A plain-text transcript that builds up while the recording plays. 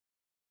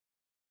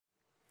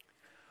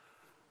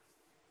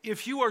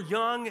If you are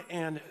young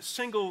and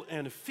single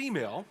and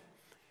female,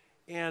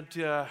 and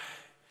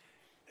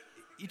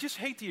you just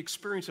hate the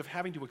experience of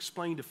having to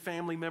explain to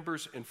family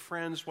members and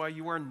friends why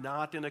you are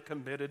not in a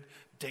committed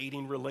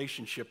dating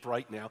relationship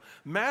right now,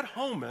 Matt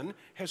Holman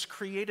has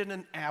created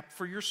an app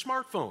for your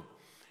smartphone.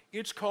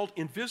 It's called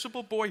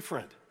Invisible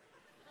Boyfriend.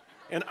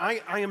 And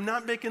I am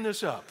not making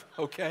this up,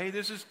 okay?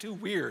 This is too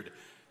weird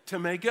to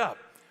make up.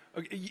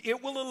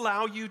 It will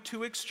allow you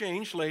to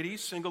exchange,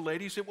 ladies, single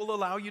ladies, it will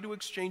allow you to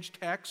exchange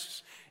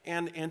texts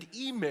and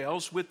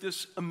emails with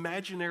this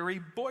imaginary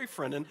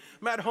boyfriend. And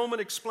Matt Holman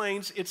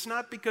explains it's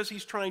not because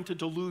he's trying to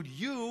delude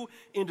you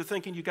into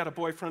thinking you got a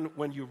boyfriend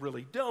when you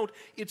really don't.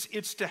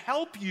 It's to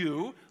help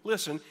you,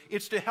 listen,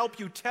 it's to help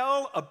you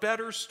tell a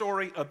better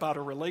story about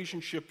a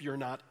relationship you're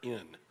not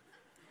in.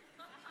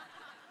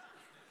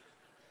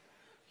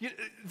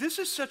 This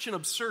is such an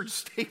absurd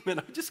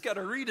statement. I just got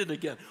to read it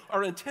again.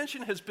 Our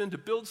intention has been to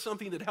build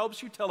something that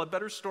helps you tell a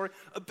better story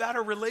about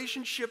a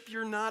relationship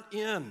you're not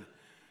in.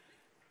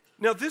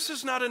 Now, this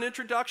is not an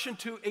introduction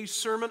to a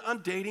sermon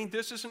on dating.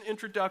 This is an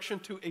introduction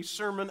to a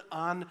sermon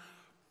on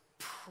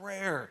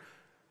prayer.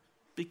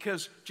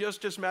 Because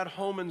just as Matt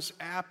Holman's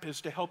app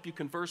is to help you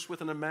converse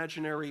with an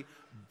imaginary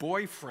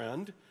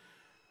boyfriend,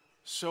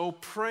 so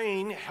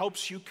praying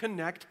helps you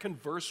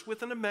converse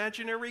with an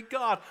imaginary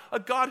God, a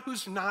God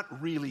who's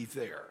not really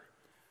there.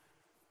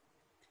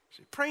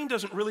 See, praying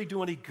doesn't really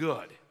do any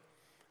good.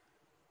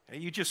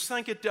 You just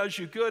think it does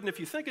you good, and if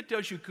you think it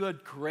does you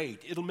good,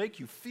 great. It'll make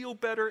you feel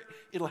better.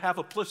 It'll have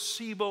a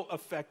placebo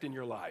effect in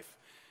your life.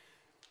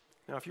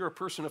 Now, if you're a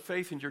person of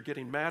faith and you're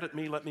getting mad at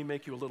me, let me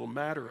make you a little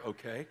madder,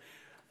 okay?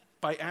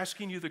 By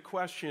asking you the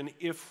question,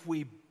 if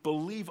we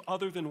believe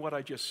other than what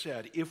I just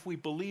said, if we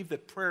believe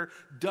that prayer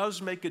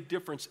does make a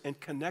difference and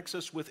connects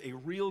us with a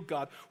real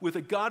God, with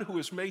a God who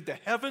has made the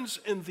heavens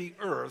and the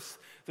earth,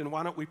 then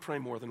why don't we pray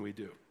more than we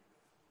do?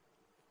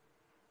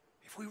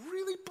 If we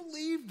really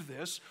believed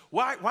this,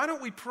 why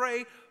don't we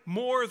pray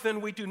more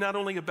than we do, not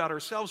only about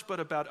ourselves, but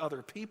about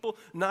other people,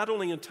 not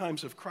only in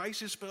times of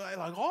crisis, but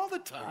like all the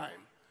time?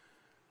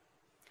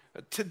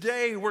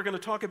 Today, we're going to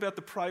talk about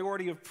the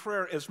priority of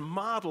prayer as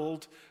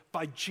modeled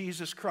by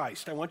Jesus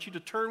Christ. I want you to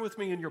turn with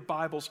me in your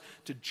Bibles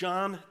to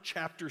John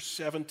chapter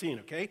 17,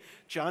 okay?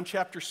 John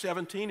chapter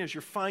 17, as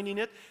you're finding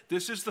it,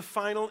 this is the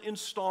final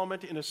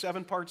installment in a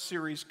 7-part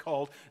series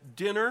called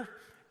Dinner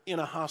in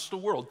a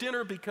Hostile World.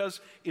 Dinner because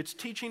it's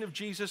teaching of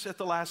Jesus at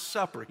the Last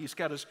Supper. He's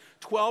got his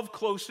 12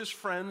 closest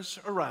friends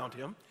around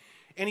him,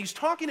 and he's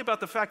talking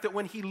about the fact that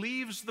when he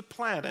leaves the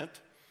planet,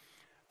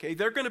 okay,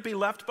 they're going to be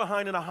left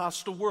behind in a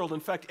hostile world. In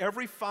fact,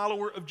 every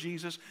follower of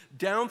Jesus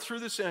down through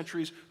the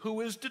centuries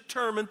who is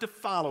determined to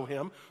follow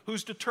him,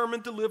 who's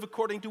determined to live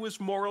according to his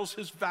morals,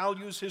 his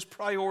values, his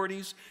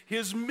priorities,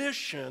 his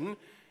mission,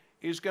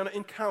 is going to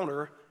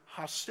encounter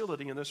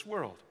hostility in this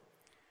world.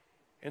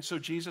 And so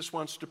Jesus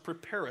wants to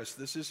prepare us.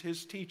 This is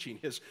his teaching.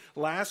 His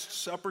Last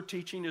Supper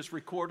teaching is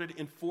recorded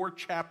in 4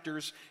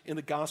 chapters in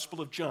the Gospel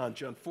of John,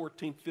 John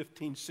 14,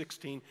 15,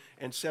 16,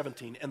 and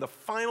 17. And the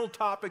final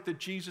topic that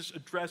Jesus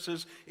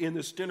addresses in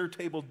this dinner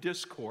table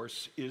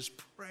discourse is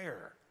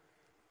prayer.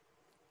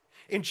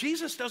 And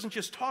Jesus doesn't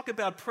just talk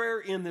about prayer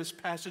in this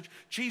passage,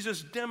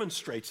 Jesus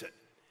demonstrates it.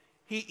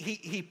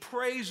 He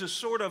prays a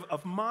sort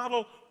of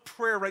model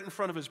prayer right in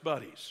front of his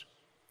buddies.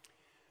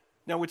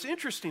 Now, what's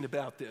interesting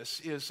about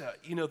this is,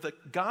 the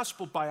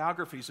gospel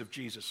biographies of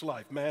Jesus'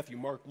 life, Matthew,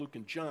 Mark, Luke,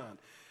 and John,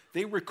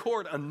 they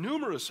record on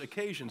numerous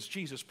occasions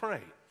Jesus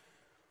praying.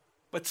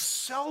 But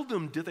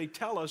seldom do they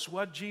tell us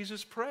what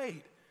Jesus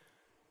prayed.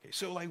 Okay,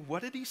 so,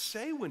 what did he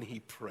say when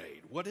he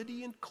prayed? What did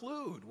he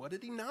include? What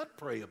did he not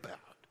pray about?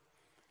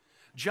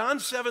 John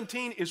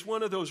 17 is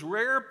one of those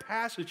rare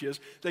passages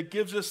that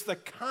gives us the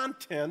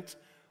content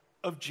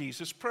of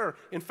Jesus' prayer.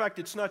 In fact,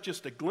 it's not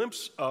just a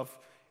glimpse of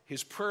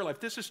his prayer life.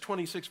 This is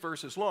 26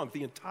 verses long,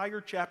 the entire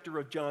chapter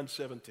of John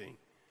 17.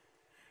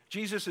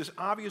 Jesus is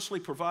obviously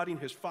providing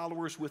his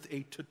followers with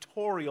a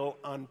tutorial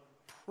on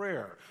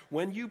prayer.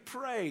 When you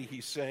pray,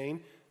 he's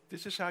saying,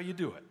 this is how you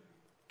do it.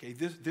 Okay,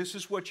 this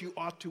is what you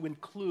ought to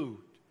include.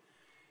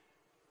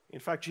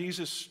 In fact,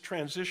 Jesus'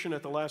 transition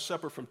at the Last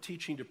Supper from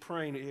teaching to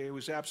praying, it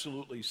was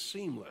absolutely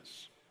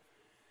seamless.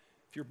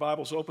 If your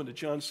Bible's open to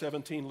John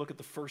 17, look at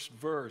the first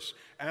verse.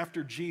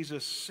 After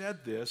Jesus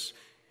said this,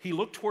 he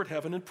looked toward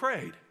heaven and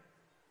prayed.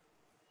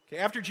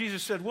 Okay, after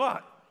Jesus said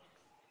what?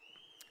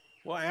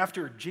 Well,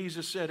 after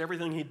Jesus said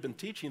everything he'd been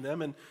teaching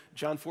them in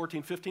John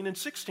 14, 15, and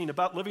 16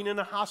 about living in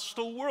a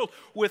hostile world,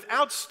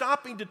 without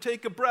stopping to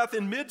take a breath,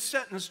 in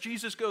mid-sentence,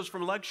 Jesus goes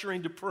from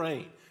lecturing to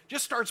praying.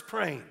 Just starts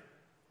praying.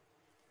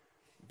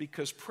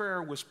 Because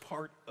prayer was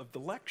part of the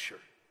lecture.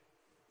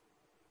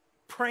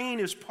 Praying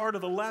is part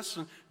of the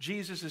lesson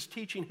Jesus is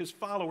teaching his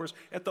followers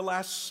at the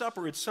Last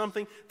Supper. It's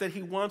something that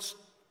he wants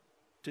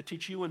to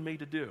teach you and me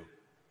to do.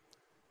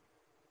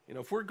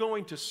 If we're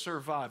going to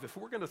survive, if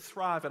we're going to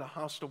thrive in a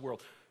hostile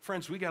world,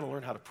 friends, we got to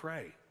learn how to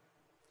pray.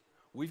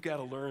 We've got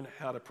to learn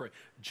how to pray.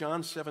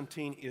 John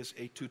 17 is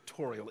a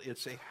tutorial.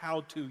 It's a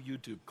how-to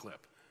YouTube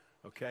clip,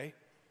 okay?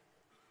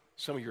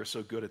 Some of you are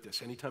so good at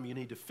this. Anytime you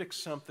need to fix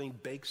something,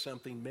 bake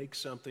something, make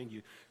something,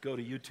 you go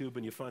to YouTube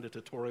and you find a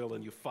tutorial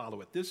and you follow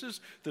it. This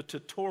is the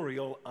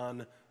tutorial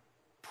on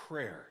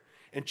prayer.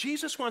 And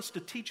Jesus wants to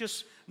teach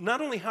us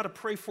not only how to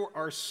pray for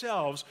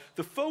ourselves,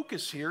 the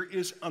focus here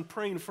is on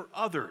praying for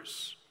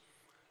others.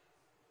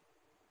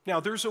 Now,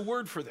 there's a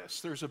word for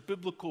this. There's a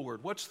biblical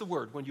word. What's the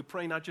word? When you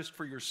pray not just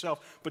for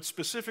yourself, but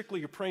specifically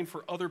you're praying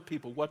for other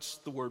people. What's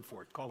the word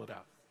for it? Call it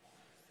out.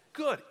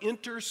 Good.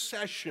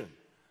 Intercession.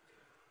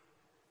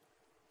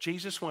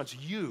 Jesus wants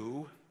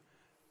you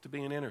to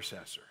be an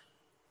intercessor.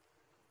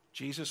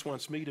 Jesus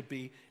wants me to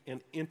be an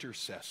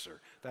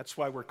intercessor. That's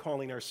why we're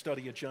calling our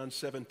study of John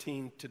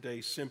 17 today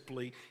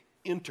simply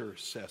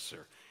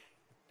Intercessor.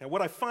 Now,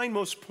 what I find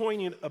most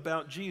poignant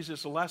about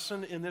Jesus'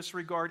 lesson in this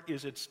regard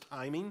is its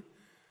timing.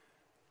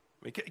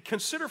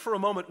 Consider for a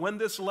moment when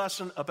this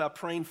lesson about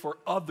praying for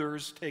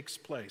others takes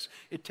place.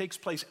 It takes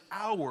place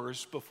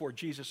hours before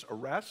Jesus'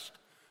 arrest,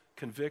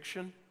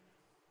 conviction,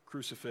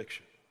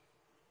 crucifixion.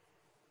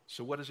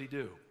 So what does he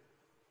do?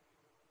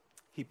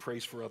 He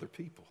prays for other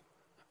people.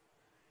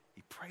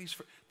 He prays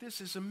for,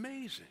 this is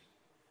amazing.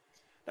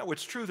 Now,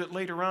 it's true that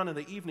later on in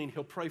the evening,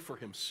 he'll pray for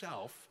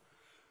himself.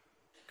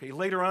 Okay,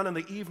 later on in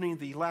the evening,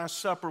 the Last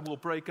Supper will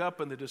break up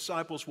and the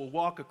disciples will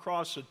walk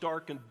across a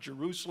darkened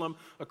Jerusalem,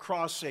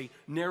 across a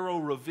narrow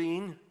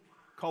ravine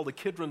called the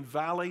Kidron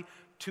Valley,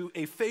 to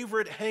a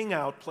favorite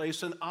hangout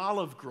place, an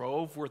olive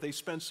grove, where they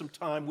spent some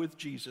time with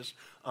Jesus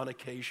on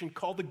occasion,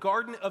 called the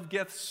Garden of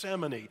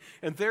Gethsemane.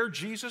 And there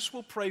Jesus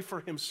will pray for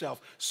himself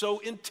so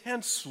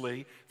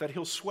intensely that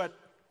he'll sweat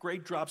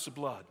great drops of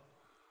blood.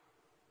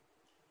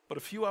 But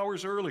a few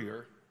hours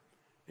earlier,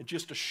 in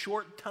just a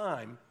short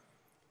time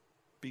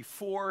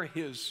before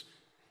his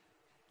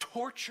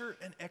torture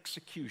and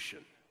execution,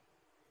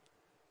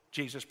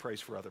 Jesus prays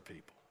for other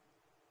people.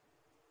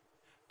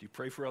 Do you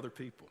pray for other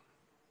people?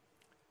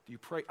 Do you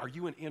pray? Are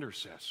you an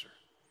intercessor?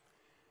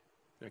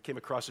 I came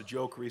across a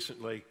joke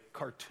recently,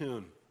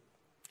 cartoon,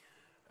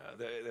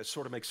 that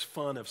sort of makes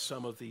fun of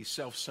some of the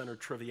self-centered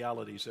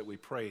trivialities that we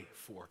pray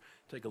for.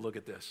 Take a look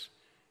at this.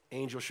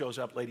 Angel shows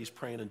up, lady's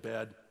praying in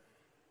bed.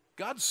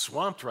 God's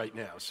swamped right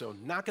now, so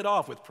knock it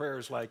off with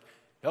prayers like,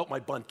 help my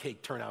bundt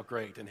cake turn out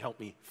great and help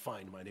me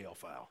find my nail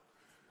file.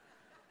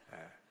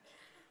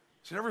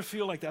 Does it ever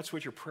feel like that's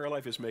what your prayer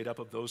life is made up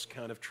of, those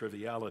kind of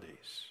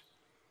trivialities?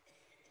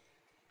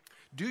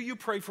 Do you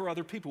pray for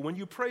other people? When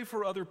you pray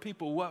for other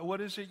people, what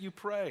is it you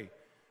pray?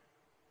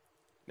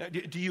 Now,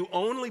 do you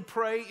only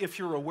pray if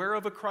you're aware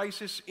of a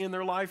crisis in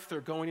their life? They're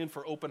going in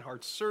for open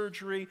heart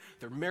surgery,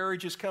 their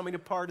marriage is coming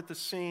apart at the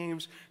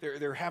seams,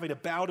 they're having a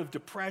bout of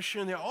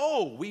depression.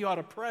 We ought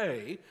to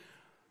pray.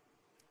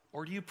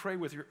 Or do you pray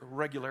with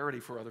regularity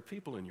for other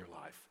people in your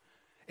life?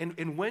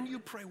 And when you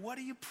pray, what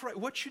do you pray?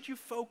 What should you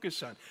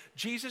focus on?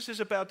 Jesus is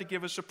about to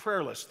give us a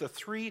prayer list. The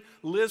 3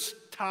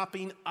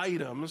 list-topping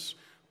items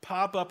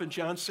pop up in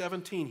John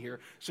 17 here.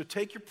 So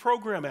take your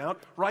program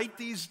out, write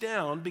these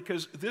down,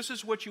 because this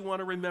is what you want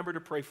to remember to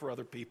pray for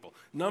other people.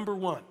 Number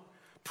 1,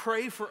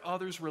 pray for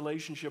others'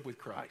 relationship with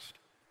Christ.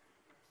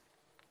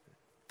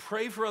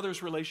 Pray for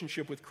others'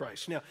 relationship with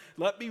Christ. Now,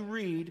 let me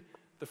read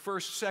the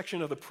first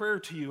section of the prayer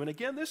to you. And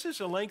again, this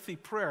is a lengthy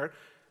prayer.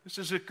 This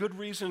is a good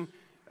reason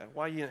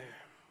why you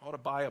ought to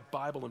buy a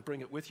Bible and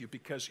bring it with you,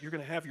 because you're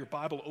going to have your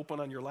Bible open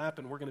on your lap,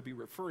 and we're going to be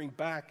referring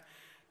back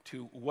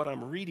to what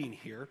I'm reading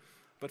here.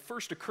 But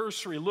first, a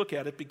cursory look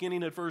at it,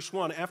 beginning at verse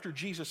 1. After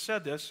Jesus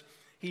said this,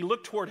 he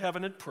looked toward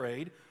heaven and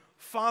prayed,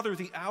 Father,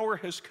 the hour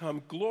has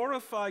come.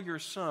 Glorify your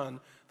Son,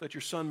 that your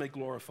Son may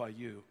glorify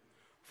you.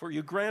 For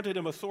you granted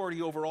him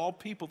authority over all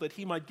people, that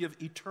he might give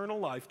eternal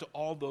life to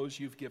all those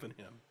you've given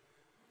him.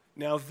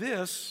 Now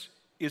this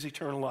is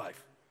eternal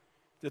life,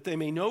 that they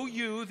may know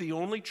you, the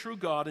only true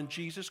God, and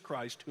Jesus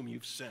Christ, whom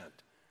you've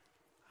sent.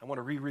 I want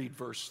to reread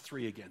verse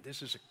 3 again.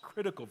 This is a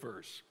critical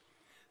verse.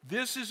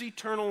 This is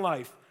eternal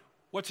life.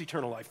 What's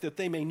eternal life? That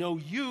they may know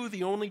you,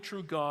 the only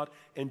true God,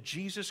 and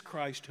Jesus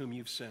Christ, whom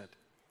you've sent.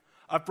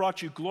 I've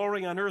brought you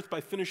glory on earth by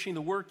finishing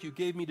the work you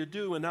gave me to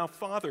do, and now,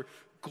 Father,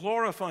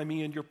 glorify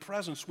me in your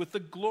presence with the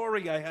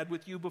glory I had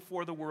with you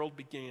before the world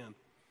began.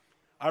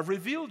 I've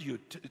revealed you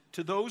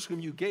to those whom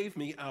you gave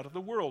me out of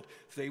the world.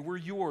 They were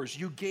yours.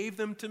 You gave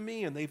them to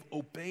me, and they've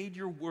obeyed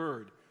your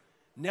word.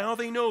 Now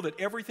they know that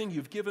everything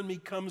you've given me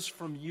comes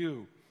from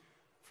you.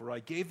 For I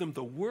gave them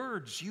the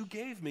words you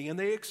gave me, and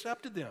they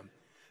accepted them.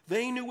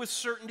 They knew with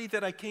certainty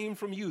that I came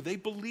from you. They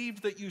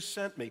believed that you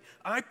sent me.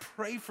 I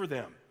pray for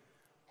them.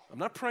 I'm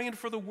not praying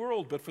for the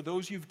world, but for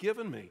those you've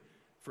given me,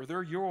 for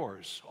they're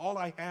yours. All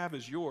I have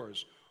is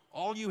yours.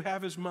 All you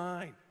have is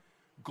mine.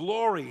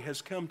 Glory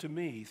has come to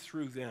me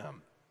through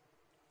them.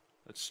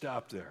 Let's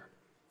stop there.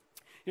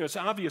 You know, it's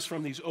obvious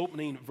from these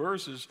opening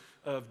verses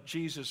of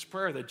Jesus'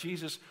 prayer that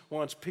Jesus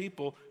wants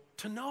people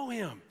to know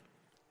him.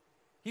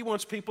 He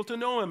wants people to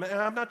know him. And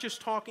I'm not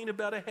just talking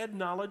about a head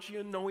knowledge,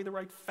 knowing the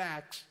right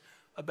facts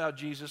about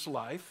Jesus'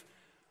 life,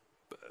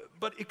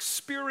 but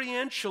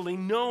experientially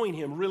knowing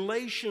him,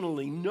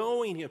 relationally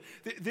knowing him.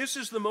 This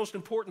is the most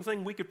important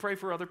thing we could pray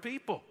for other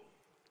people.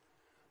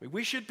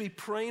 We should be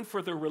praying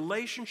for their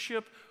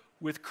relationship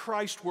with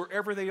Christ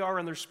wherever they are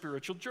in their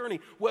spiritual journey,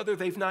 whether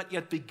they've not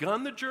yet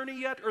begun the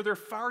journey yet or they're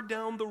far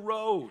down the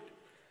road.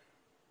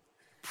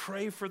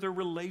 Pray for their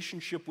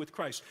relationship with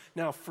Christ.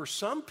 Now, for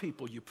some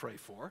people you pray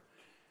for,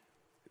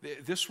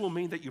 this will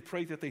mean that you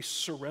pray that they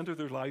surrender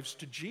their lives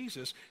to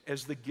Jesus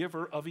as the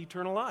giver of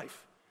eternal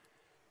life.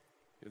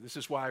 This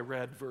is why I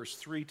read verse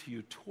 3 to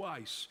you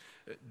twice.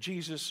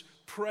 Jesus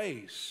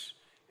prays,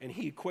 and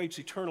he equates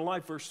eternal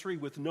life, verse 3,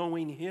 with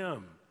knowing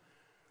him.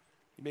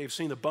 You may have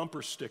seen the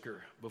bumper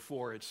sticker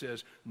before. It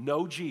says,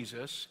 know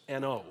Jesus,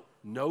 N-O.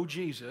 Know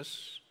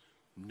Jesus,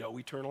 know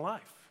eternal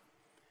life.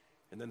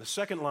 And then the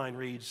second line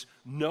reads,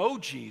 know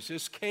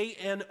Jesus,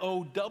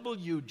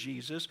 K-N-O-W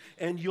Jesus,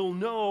 and you'll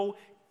know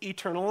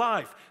eternal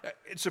life.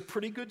 It's a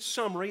pretty good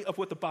summary of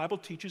what the Bible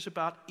teaches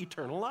about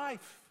eternal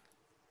life.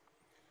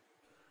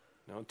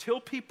 Now, until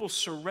people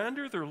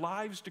surrender their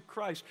lives to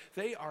Christ,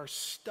 they are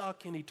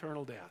stuck in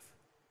eternal death.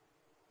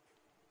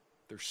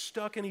 They're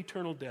stuck in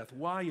eternal death.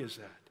 Why is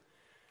that?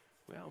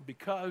 Well,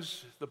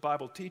 because the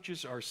Bible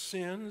teaches our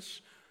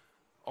sins,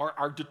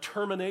 our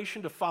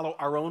determination to follow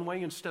our own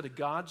way instead of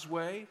God's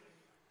way,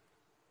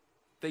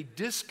 they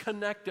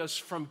disconnect us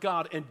from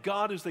God, and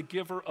God is the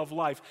giver of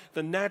life.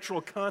 The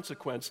natural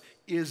consequence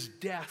is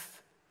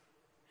death.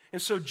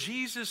 And so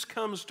Jesus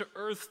comes to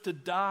earth to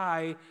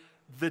die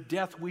the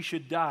death we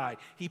should die.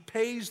 He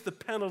pays the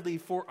penalty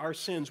for our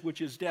sins,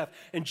 which is death.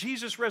 And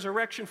Jesus'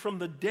 resurrection from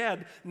the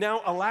dead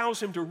now allows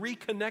him to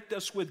reconnect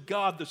us with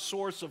God, the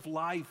source of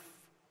life.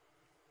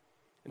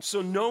 And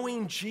so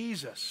knowing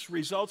Jesus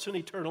results in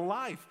eternal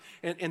life.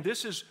 And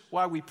this is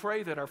why we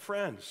pray that our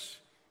friends,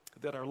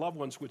 that our loved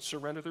ones would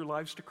surrender their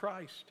lives to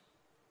Christ.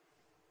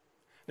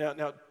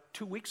 Now,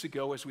 2 weeks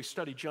ago, as we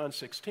studied John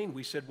 16,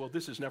 we said, well,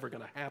 this is never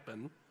going to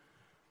happen.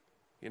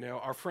 You know,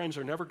 our friends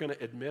are never going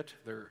to admit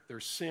their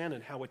sin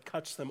and how it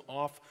cuts them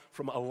off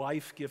from a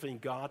life-giving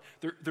God.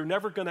 They're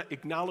never going to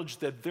acknowledge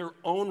that their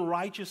own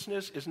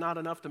righteousness is not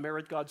enough to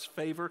merit God's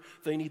favor.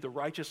 They need the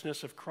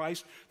righteousness of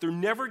Christ. They're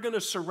never going to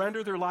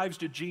surrender their lives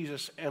to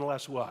Jesus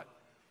unless what?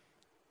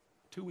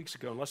 2 weeks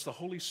ago, unless the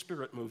Holy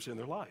Spirit moves in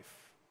their life.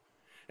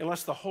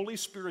 Unless the Holy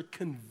Spirit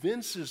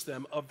convinces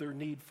them of their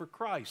need for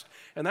Christ.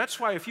 And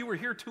that's why if you were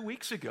here 2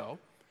 weeks ago,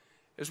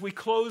 as we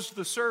closed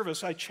the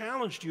service, I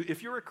challenged you,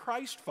 if you're a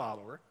Christ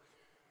follower,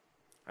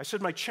 I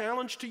said, my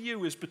challenge to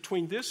you is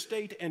between this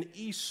date and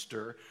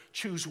Easter,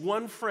 choose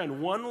one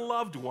friend, one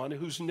loved one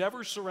who's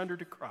never surrendered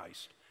to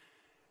Christ,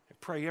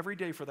 and pray every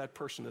day for that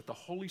person that the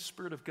Holy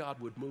Spirit of God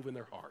would move in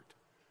their heart.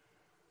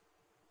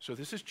 So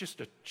this is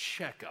just a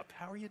checkup.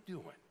 How are you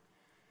doing?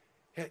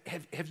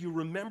 Have you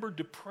remembered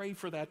to pray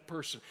for that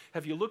person?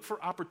 Have you looked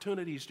for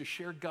opportunities to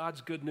share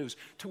God's good news,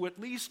 to at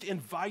least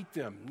invite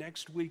them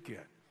next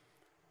weekend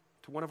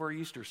to one of our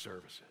Easter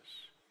services?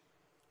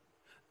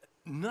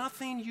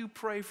 Nothing you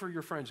pray for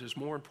your friends is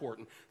more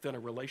important than a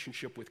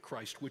relationship with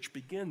Christ, which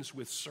begins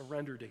with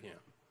surrender to him.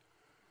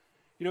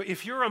 You know,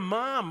 if you're a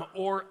mom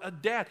or a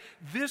dad,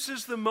 this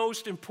is the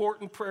most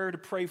important prayer to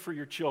pray for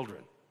your children.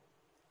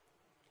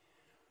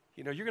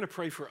 You know, you're going to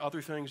pray for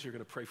other things. You're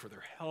going to pray for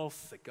their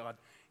health, that God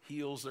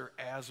heals their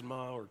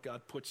asthma, or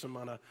God puts them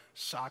on a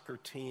soccer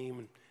team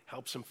and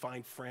helps them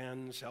find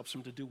friends, helps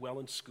them to do well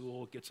in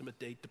school, gets them a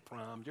date to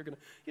prom. You're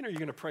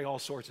going to pray all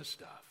sorts of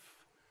stuff.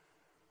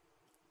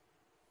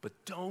 But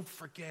don't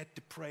forget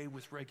to pray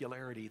with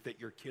regularity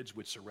that your kids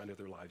would surrender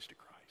their lives to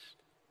Christ.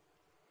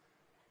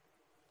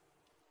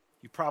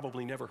 You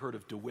probably never heard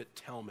of DeWitt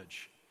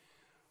Talmage.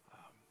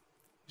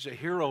 He's a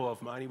hero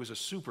of mine. He was a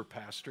super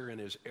pastor in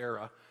his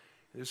era.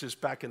 This is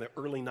back in the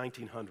early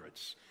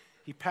 1900s.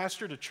 He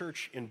pastored a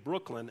church in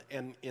Brooklyn,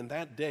 and in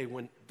that day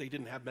when they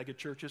didn't have mega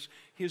churches,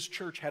 his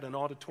church had an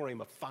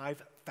auditorium of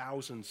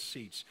 5,000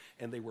 seats,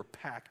 and they were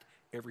packed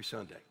every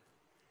Sunday.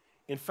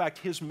 In fact,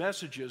 his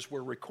messages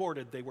were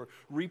recorded. They were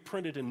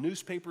reprinted in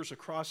newspapers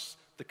across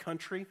the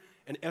country,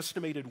 an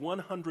estimated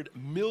 100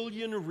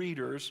 million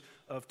readers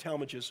of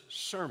Talmage's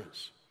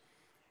sermons.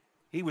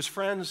 He was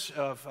friend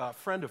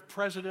of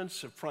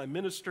presidents, of prime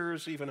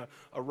ministers, even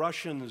a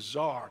Russian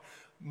czar.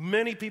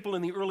 Many people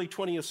in the early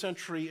 20th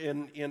century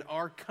in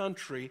our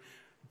country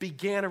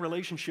began a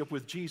relationship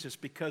with Jesus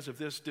because of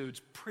this dude's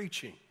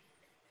preaching.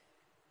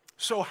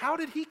 So how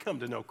did he come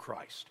to know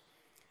Christ?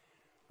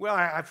 Well,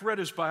 I've read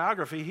his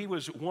biography. He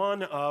was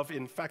one of,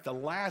 in fact, the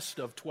last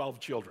of 12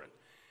 children.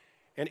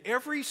 And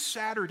every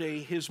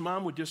Saturday, his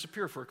mom would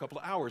disappear for a couple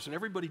of hours, and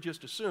everybody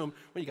just assumed,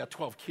 well, you got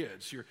 12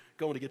 kids, you're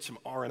going to get some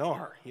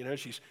R&R. You know,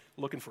 she's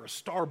looking for a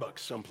Starbucks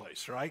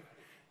someplace, right?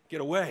 Get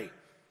away.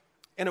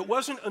 And it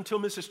wasn't until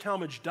Mrs.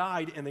 Talmage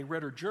died and they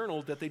read her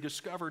journal that they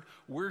discovered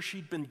where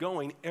she'd been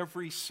going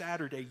every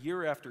Saturday,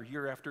 year after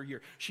year after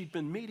year. She'd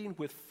been meeting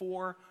with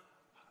 4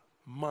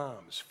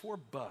 moms, 4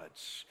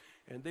 buds,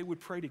 and they would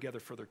pray together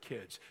for their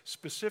kids,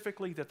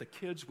 specifically that the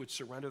kids would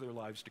surrender their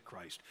lives to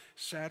Christ,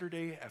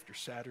 Saturday after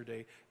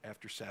Saturday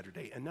after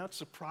Saturday. And not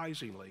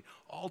surprisingly,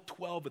 all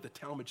 12 of the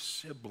Talmage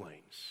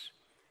siblings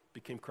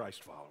became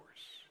Christ followers.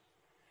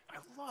 I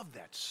love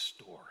that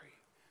story.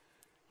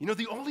 You know,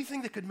 the only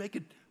thing that could make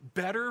it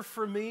better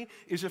for me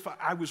is if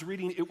I was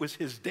reading it was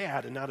his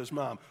dad and not his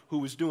mom who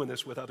was doing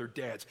this with other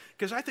dads.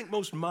 Because I think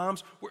most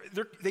moms,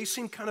 they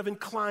seem kind of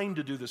inclined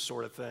to do this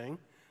sort of thing.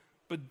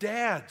 But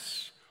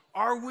dads,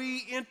 are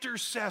we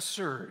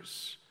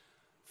intercessors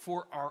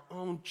for our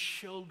own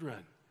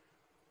children?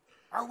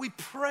 Are we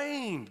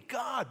praying,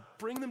 God,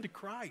 bring them to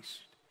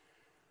Christ?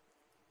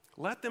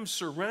 Let them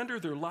surrender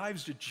their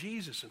lives to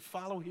Jesus and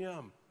follow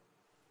him.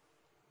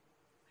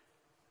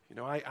 You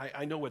know,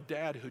 I know a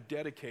dad who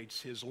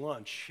dedicates his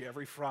lunch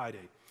every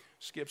Friday,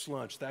 skips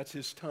lunch. That's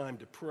his time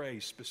to pray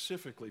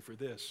specifically for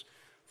this,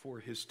 for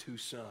his two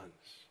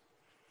sons.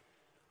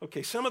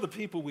 Okay, some of the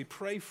people we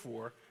pray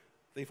for,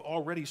 they've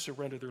already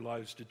surrendered their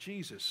lives to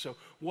Jesus. So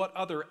what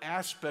other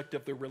aspect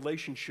of their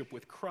relationship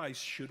with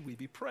Christ should we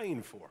be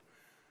praying for?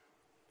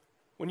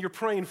 When you're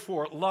praying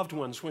for loved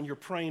ones, when you're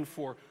praying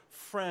for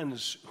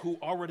friends who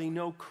already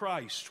know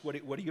Christ, what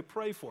do you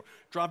pray for?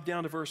 Drop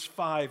down to verse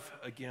 5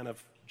 again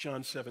of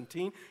John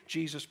 17.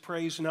 Jesus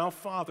prays, "Now,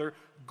 Father,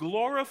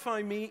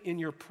 glorify me in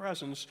your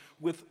presence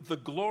with the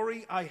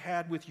glory I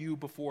had with you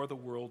before the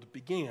world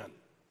began."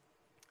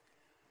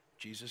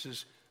 Jesus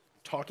is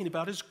talking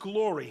about his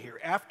glory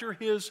here. After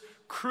his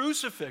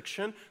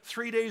crucifixion,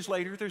 3 days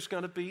later, there's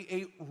going to be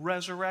a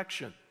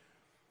resurrection.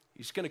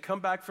 He's going to come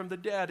back from the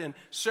dead, and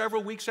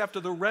several weeks after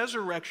the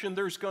resurrection,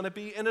 there's going to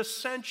be an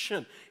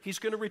ascension. He's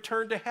going to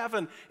return to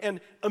heaven,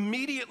 and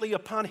immediately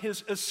upon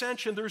his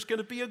ascension, there's going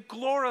to be a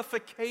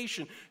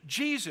glorification.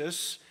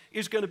 Jesus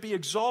is going to be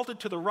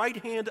exalted to the right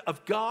hand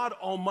of God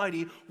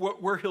Almighty,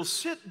 where he'll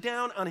sit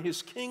down on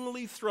his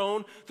kingly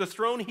throne, the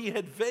throne he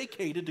had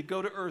vacated to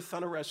go to earth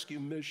on a rescue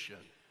mission.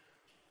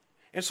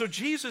 And so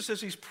Jesus, as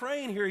he's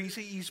praying here,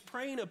 he's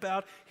praying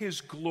about his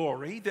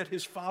glory, that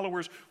his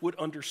followers would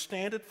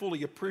understand it,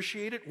 fully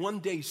appreciate it, one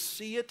day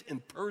see it in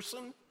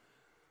person.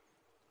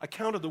 I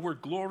counted the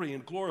word glory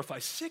and glorify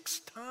 6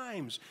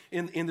 times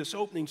in this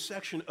opening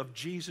section of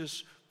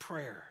Jesus'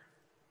 prayer.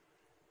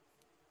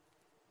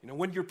 You know,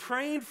 when you're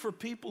praying for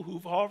people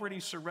who've already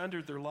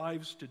surrendered their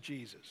lives to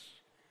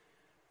Jesus,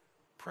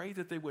 pray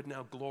that they would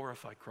now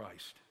glorify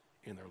Christ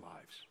in their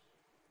lives,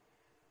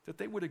 that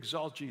they would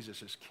exalt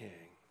Jesus as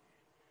King,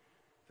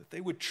 that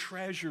they would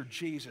treasure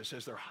Jesus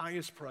as their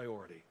highest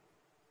priority.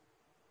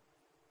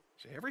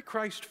 See, every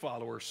Christ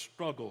follower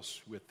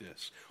struggles with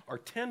this. Our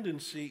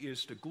tendency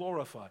is to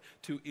glorify,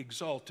 to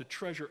exalt, to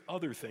treasure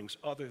other things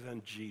other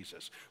than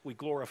Jesus. We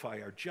glorify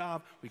our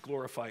job, we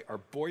glorify our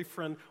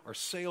boyfriend, our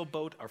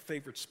sailboat, our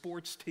favorite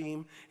sports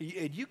team.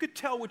 You could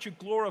tell what you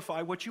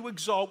glorify, what you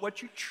exalt,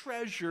 what you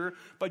treasure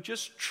by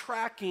just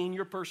tracking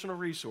your personal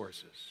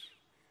resources.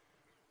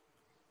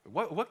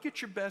 What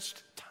gets your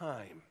best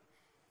time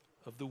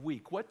of the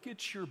week? What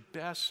gets your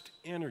best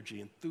energy,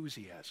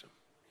 enthusiasm?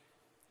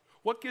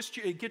 What gets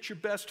your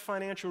best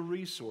financial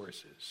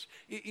resources?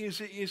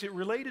 Is it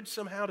related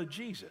somehow to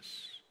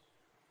Jesus?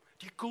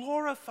 Do you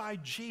glorify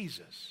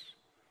Jesus?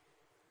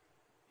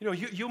 You know,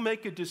 you'll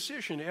make a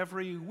decision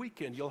every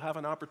weekend. You'll have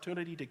an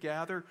opportunity to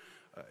gather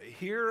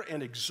here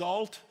and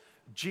exalt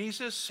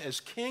Jesus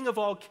as King of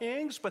all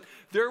kings, but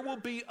there will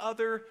be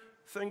other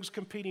things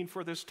competing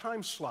for this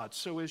time slot.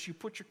 So as you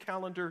put your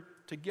calendar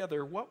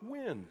together, what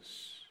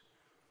wins?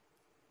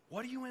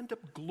 What do you end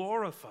up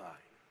glorifying?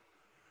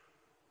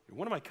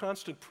 One of my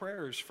constant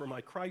prayers for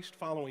my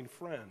Christ-following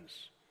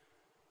friends,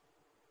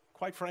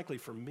 quite frankly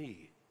for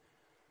me,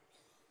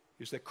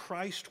 is that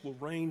Christ will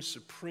reign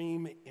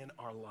supreme in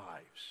our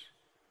lives.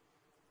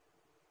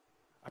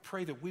 I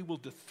pray that we will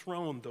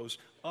dethrone those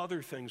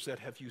other things that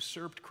have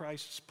usurped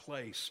Christ's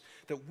place,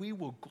 that we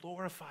will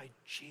glorify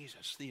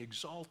Jesus, the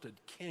exalted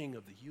King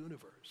of the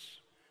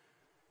universe.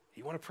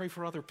 You want to pray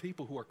for other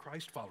people who are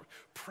Christ followers?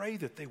 Pray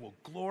that they will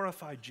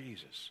glorify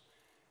Jesus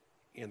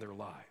in their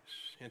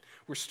lives. And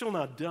we're still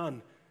not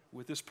done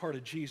with this part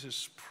of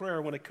Jesus'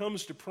 prayer. When it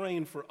comes to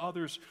praying for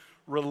others'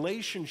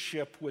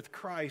 relationship with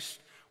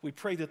Christ, we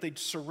pray that they'd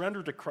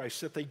surrender to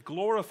Christ, that they'd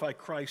glorify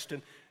Christ,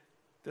 and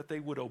that they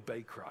would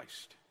obey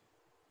Christ.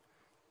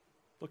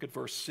 Look at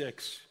verse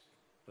 6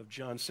 of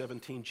John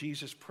 17.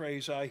 Jesus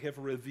prays, "I have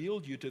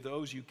revealed you to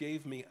those you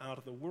gave me out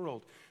of the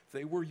world.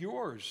 They were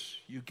yours.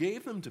 You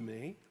gave them to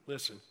me,"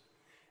 listen,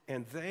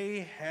 "and they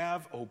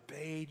have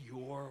obeyed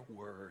your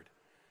word."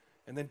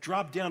 And then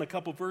drop down a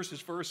couple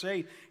verses, verse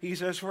 8, he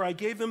says, "For I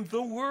gave them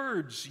the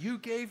words you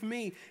gave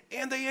me,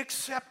 and they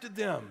accepted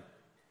them."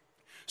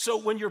 So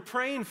when you're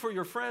praying for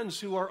your friends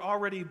who are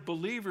already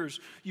believers,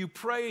 you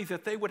pray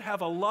that they would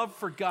have a love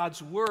for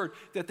God's word,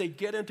 that they'd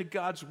get into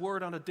God's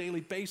word on a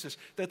daily basis,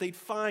 that they'd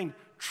find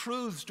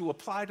truths to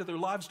apply to their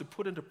lives, to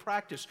put into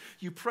practice.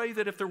 You pray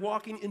that if they're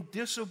walking in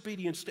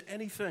disobedience to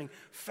anything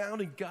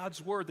found in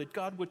God's word, that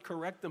God would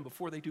correct them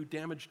before they do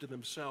damage to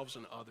themselves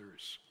and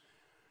others.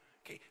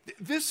 Okay,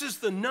 this is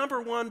the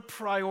number one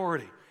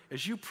priority.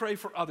 As you pray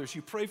for others,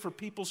 you pray for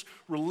people's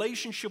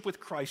relationship with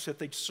Christ, that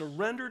they'd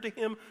surrender to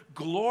him,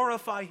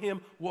 glorify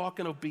him, walk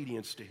in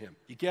obedience to him.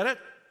 You get it?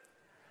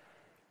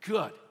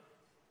 Good.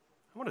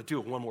 I want to do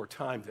it one more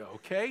time, though,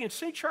 okay? In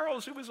St.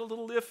 Charles, it was a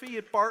little iffy.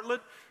 At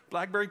Bartlett,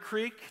 Blackberry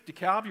Creek,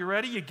 DeKalb, you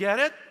ready? You get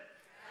it?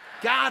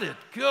 Got it.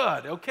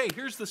 Good. Okay,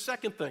 here's the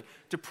second thing,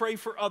 to pray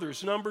for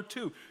others. Number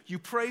 2, you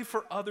pray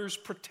for others'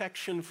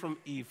 protection from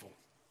evil.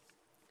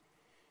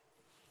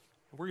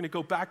 We're going to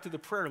go back to the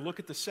prayer. Look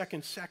at the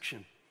second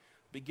section,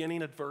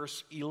 beginning at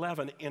verse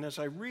 11. And as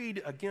I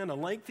read, again, a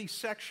lengthy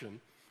section,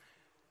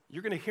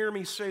 you're going to hear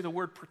me say the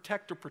word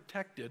protect or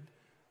protected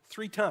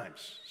 3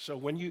 times. So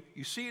when you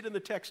see it in the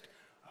text,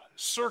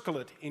 circle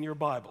it in your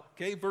Bible.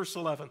 Okay, verse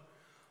 11.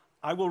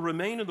 I will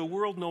remain in the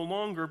world no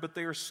longer, but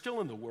they are still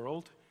in the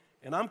world,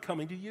 and I'm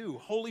coming to you.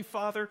 Holy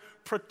Father,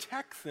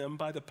 protect them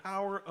by the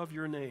power of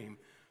your name,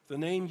 the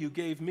name you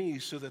gave me,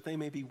 so that they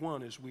may be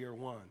one as we are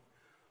one.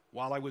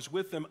 While I was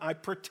with them, I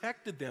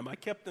protected them. I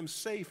kept them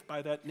safe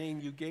by that name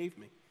you gave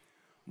me.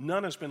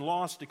 None has been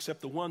lost except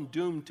the one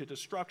doomed to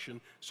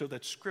destruction, so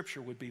that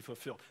Scripture would be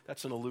fulfilled.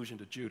 That's an allusion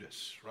to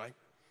Judas, right?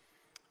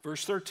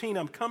 Verse 13,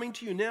 I'm coming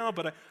to you now,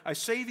 but I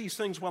say these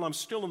things while I'm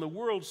still in the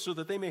world, so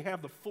that they may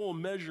have the full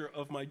measure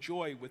of my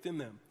joy within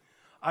them.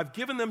 I've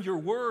given them your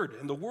word,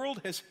 and the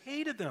world has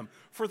hated them,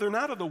 for they're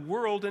not of the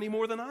world any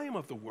more than I am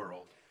of the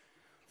world.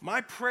 My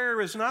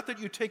prayer is not that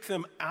you take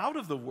them out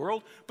of the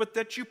world, but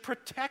that you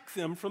protect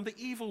them from the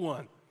evil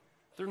one.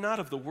 They're not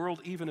of the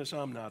world, even as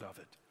I'm not of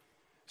it.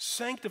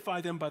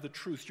 Sanctify them by the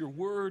truth. Your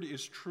word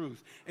is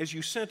truth. As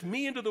you sent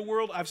me into the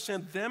world, I've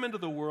sent them into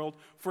the world.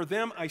 For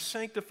them I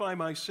sanctify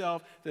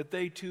myself, that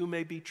they too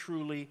may be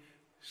truly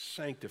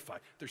sanctified.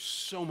 There's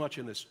so much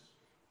in this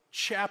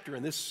chapter,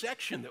 in this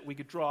section, that we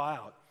could draw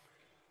out.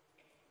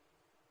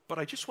 But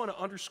I just want to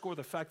underscore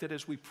the fact that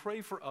as we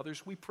pray for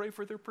others, we pray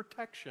for their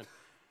protection.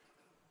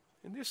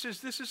 And this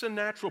is a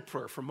natural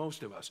prayer for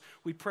most of us.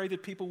 We pray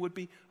that people would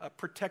be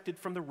protected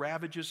from the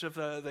ravages of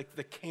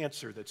the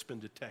cancer that's been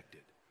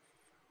detected,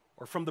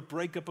 or from the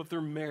breakup of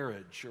their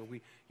marriage, or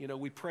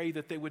we pray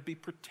that they would be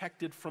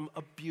protected from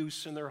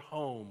abuse in their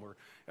home, or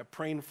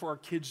praying for our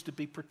kids to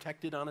be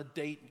protected on a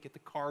date and get the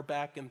car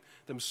back and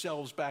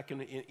themselves back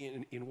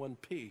in one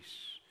piece.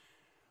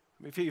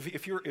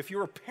 If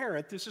you're a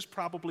parent, this is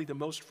probably the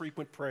most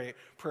frequent prayer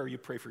you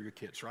pray for your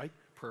kids, right?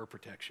 Prayer of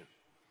protection.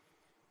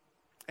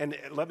 And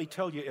let me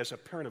tell you, as a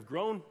parent of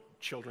grown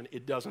children,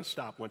 it doesn't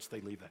stop once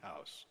they leave the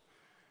house.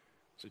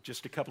 So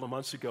just a couple of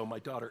months ago, my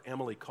daughter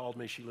Emily called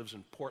me. She lives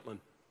in Portland.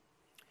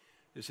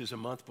 This is a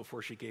month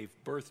before she gave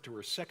birth to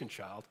her second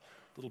child,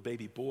 little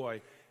baby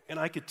boy. And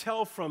I could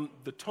tell from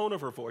the tone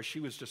of her voice,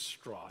 she was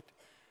distraught.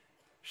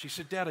 She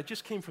said, Dad, I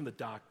just came from the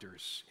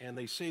doctors, and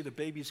they say the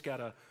baby's got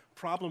a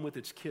problem with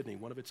its kidney,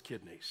 one of its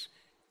kidneys.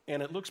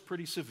 And it looks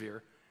pretty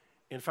severe.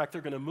 In fact,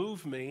 they're going to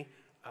move me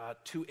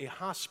to a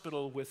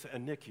hospital with a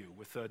NICU,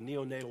 with a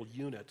neonatal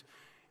unit,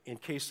 in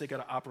case they got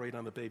to operate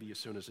on the baby as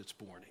soon as it's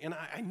born. And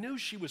I knew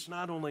she was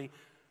not only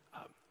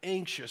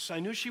anxious, I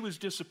knew she was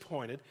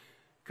disappointed,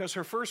 because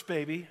her first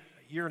baby,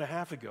 a year and a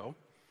half ago,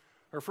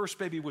 her first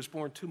baby was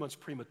born 2 months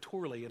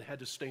prematurely and had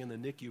to stay in the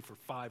NICU for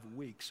 5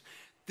 weeks.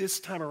 This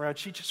time around,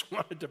 she just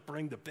wanted to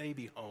bring the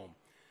baby home.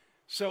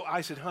 So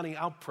I said, honey,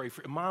 I'll pray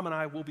for you. Mom and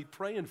I will be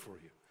praying for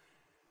you.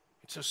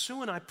 And so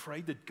Sue and I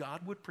prayed that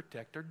God would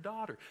protect our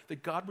daughter,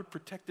 that God would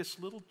protect this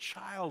little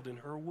child in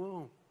her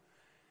womb.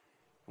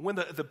 When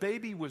the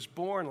baby was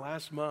born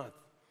last month,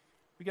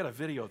 we got a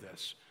video of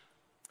this.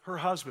 Her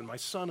husband, my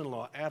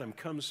son-in-law, Adam,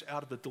 comes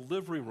out of the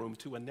delivery room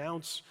to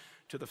announce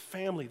to the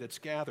family that's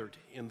gathered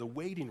in the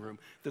waiting room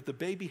that the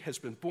baby has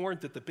been born,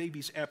 that the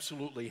baby's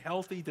absolutely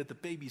healthy, that the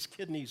baby's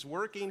kidney's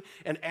working,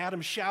 and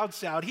Adam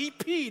shouts out, he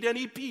peed, and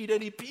he peed,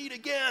 and he peed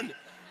again.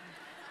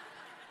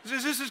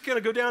 This is going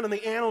to go down in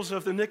the annals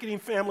of the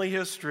Nicodem family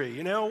history.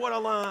 You know, what a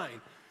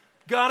line.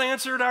 God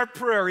answered our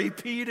prayer. He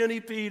peed, and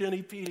he peed, and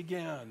he peed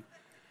again.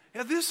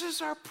 Now, this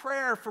is our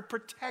prayer for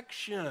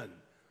protection.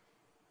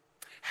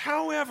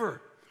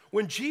 However,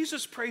 when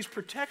Jesus prays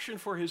protection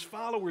for his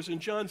followers in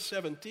John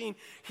 17,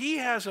 he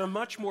has a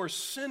much more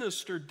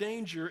sinister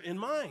danger in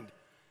mind.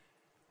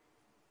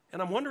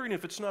 And I'm wondering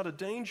if it's not a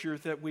danger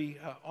that we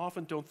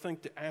often don't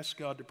think to ask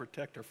God to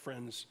protect our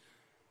friends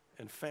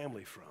and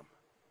family from: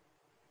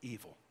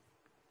 evil.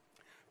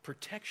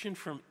 Protection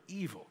from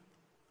evil.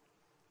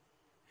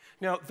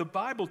 Now, the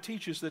Bible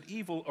teaches that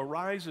evil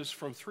arises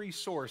from 3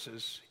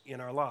 sources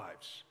in our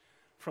lives: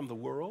 from the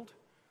world,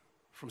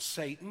 from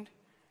Satan,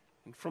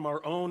 and from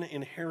our own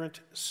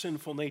inherent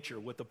sinful nature,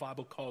 what the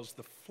Bible calls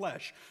the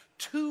flesh.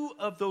 2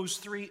 of those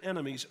 3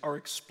 enemies are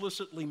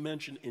explicitly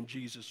mentioned in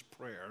Jesus'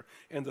 prayer,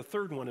 and the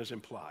third one is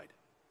implied.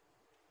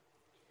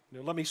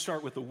 Now, let me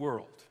start with the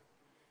world.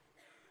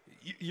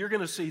 You're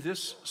going to see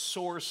this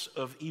source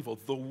of evil,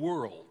 the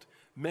world,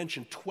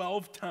 mentioned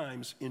 12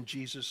 times in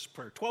Jesus'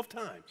 prayer. 12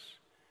 times.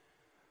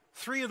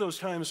 3 of those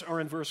times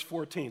are in verse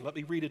 14. Let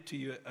me read it to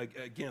you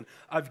again.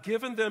 I've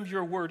given them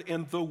your word,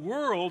 and the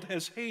world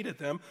has hated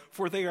them,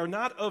 for they are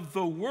not of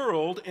the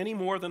world any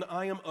more than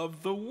I am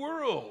of the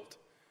world.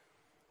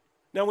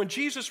 Now, when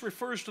Jesus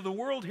refers to the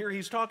world here,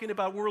 he's talking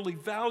about worldly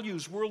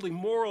values, worldly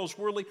morals,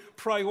 worldly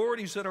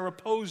priorities that are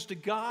opposed to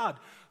God.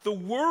 The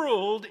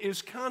world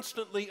is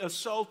constantly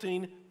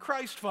assaulting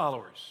Christ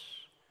followers.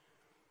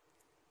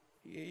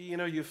 You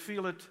know, you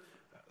feel it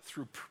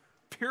through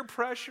peer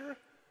pressure.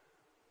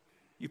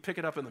 You pick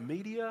it up in the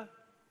media.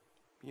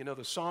 You know,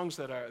 the songs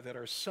that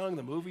are sung,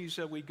 the movies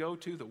that we go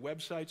to, the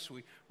websites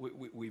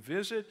we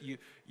visit.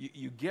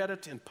 You get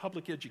it in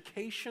public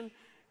education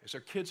as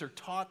our kids are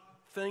taught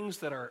things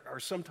that are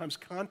sometimes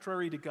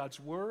contrary to God's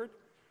word.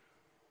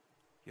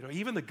 You know,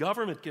 even the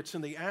government gets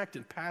in the act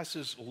and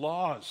passes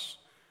laws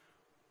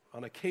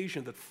on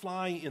occasion that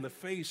fly in the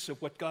face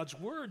of what God's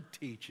word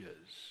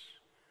teaches.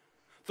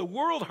 The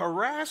world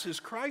harasses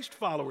Christ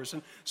followers,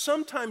 and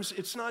sometimes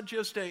it's not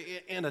just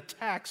an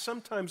attack,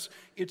 sometimes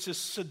it's a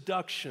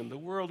seduction. The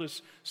world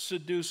is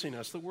seducing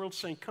us. The world's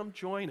saying, come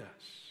join us.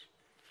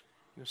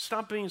 You know,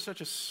 stop being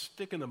such a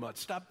stick in the mud.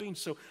 Stop being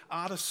so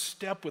out of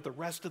step with the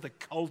rest of the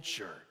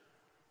culture.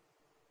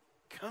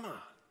 Come on.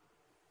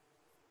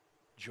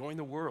 Join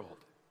the world.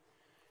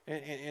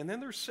 And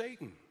then there's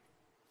Satan,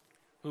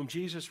 whom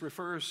Jesus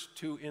refers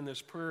to in this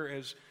prayer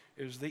as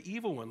the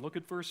evil one. Look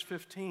at verse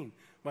 15.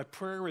 My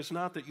prayer is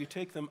not that you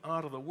take them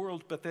out of the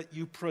world, but that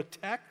you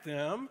protect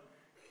them,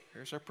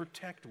 here's our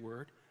protect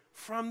word,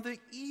 from the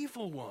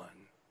evil one.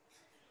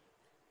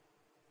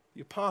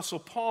 The Apostle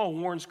Paul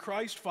warns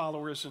Christ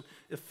followers in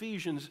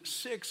Ephesians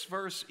 6,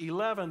 verse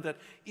 11, that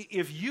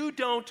if you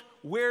don't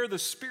wear the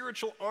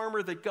spiritual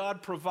armor that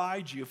God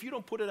provides you, if you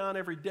don't put it on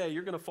every day,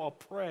 you're going to fall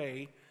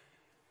prey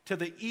to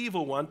the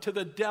evil one, to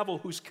the devil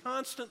who's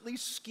constantly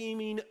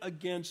scheming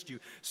against you.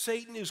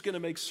 Satan is going to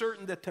make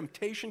certain that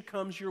temptation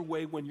comes your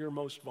way when you're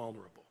most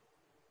vulnerable.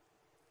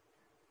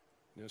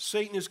 You know,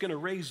 Satan is going to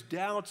raise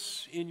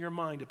doubts in your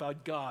mind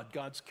about God,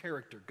 God's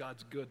character,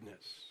 God's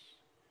goodness.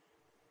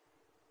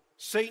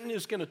 Satan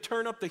is going to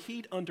turn up the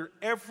heat under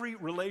every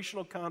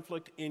relational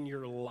conflict in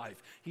your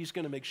life. He's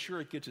going to make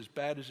sure it gets as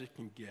bad as it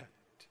can get.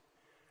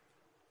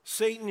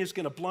 Satan is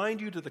going to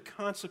blind you to the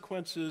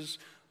consequences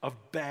of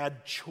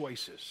bad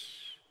choices.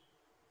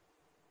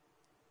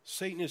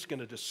 Satan is going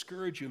to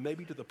discourage you,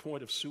 maybe to the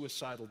point of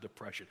suicidal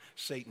depression.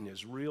 Satan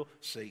is real.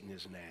 Satan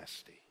is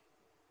nasty.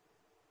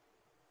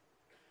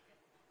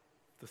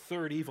 The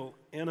third evil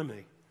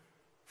enemy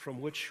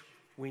from which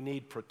we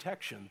need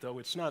protection, though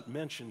it's not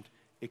mentioned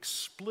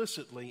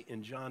explicitly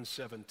in John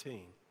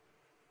 17,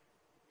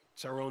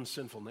 it's our own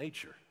sinful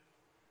nature.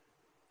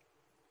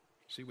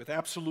 See, with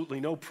absolutely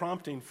no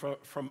prompting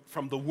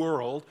from the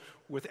world,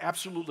 with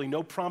absolutely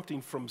no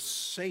prompting from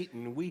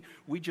Satan, we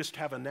just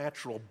have a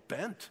natural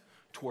bent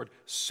toward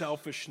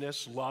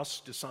selfishness,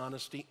 lust,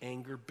 dishonesty,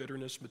 anger,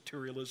 bitterness,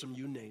 materialism,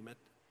 you name it.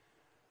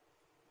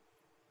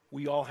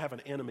 We all have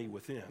an enemy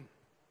within.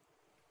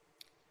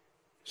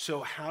 So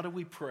how do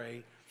we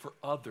pray for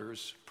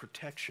others'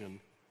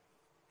 protection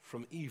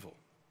from evil?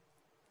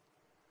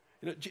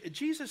 You know,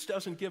 Jesus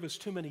doesn't give us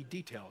too many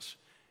details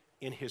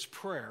in his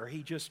prayer.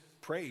 He just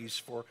prays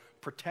for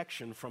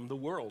protection from the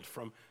world,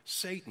 from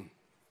Satan.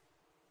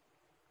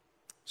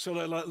 So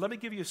let me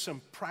give you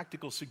some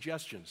practical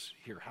suggestions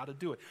here, how to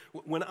do it.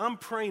 When I'm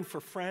praying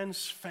for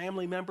friends,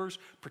 family members,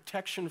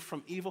 protection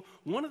from evil,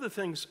 one of the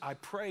things I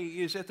pray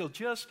is that they'll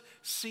just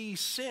see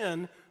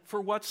sin for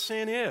what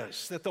sin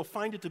is, that they'll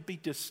find it to be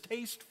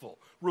distasteful,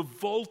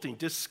 revolting,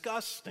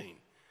 disgusting.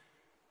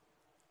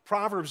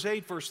 Proverbs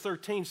 8, verse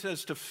 13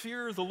 says, to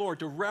fear the Lord,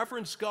 to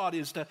reverence God,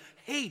 is to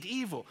hate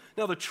evil.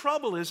 Now, the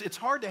trouble is, it's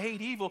hard to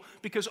hate evil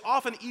because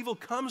often evil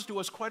comes to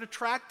us quite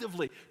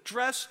attractively,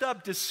 dressed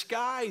up,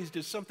 disguised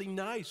as something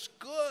nice,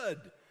 good.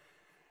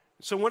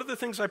 So one of the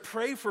things I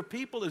pray for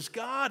people is,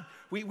 God,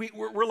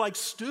 we're like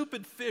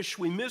stupid fish.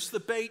 We miss the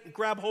bait and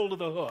grab hold of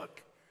the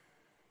hook.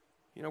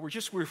 You know,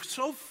 we're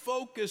so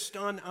focused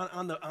on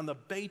the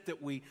bait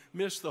that we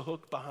miss the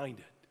hook behind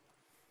it.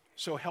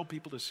 So help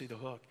people to see the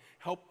hook.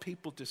 Help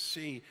people to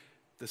see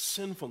the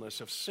sinfulness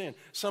of sin.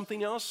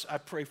 Something else I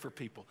pray for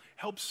people.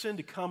 Help sin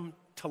to come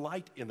to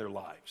light in their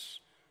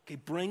lives. Okay,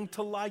 bring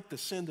to light the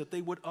sin that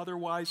they would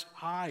otherwise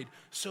hide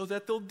so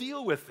that they'll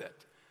deal with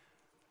it.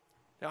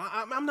 Now,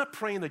 I'm not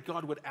praying that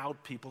God would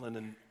out people in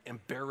an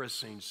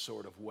embarrassing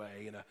sort of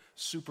way, in a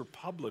super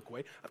public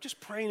way. I'm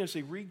just praying as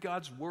they read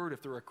God's word,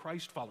 if they're a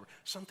Christ follower,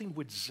 something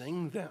would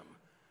zing them.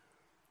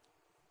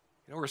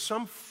 Or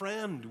some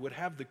friend would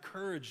have the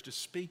courage to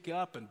speak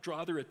up and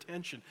draw their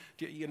attention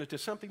to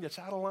something that's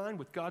out of line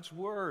with God's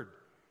word.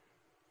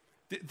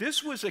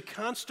 This was a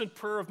constant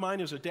prayer of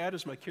mine as a dad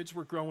as my kids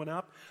were growing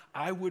up.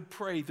 I would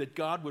pray that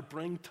God would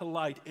bring to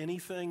light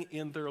anything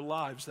in their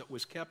lives that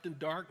was kept in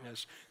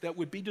darkness that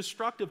would be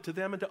destructive to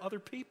them and to other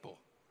people.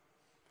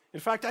 In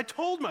fact, I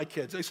told my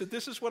kids, I said,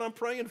 this is what I'm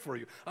praying for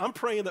you. I'm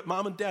praying that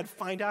mom and dad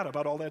find out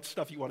about all that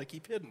stuff you want to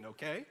keep hidden,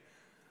 okay?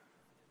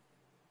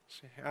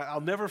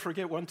 I'll never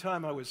forget one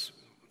time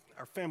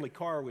our family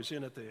car was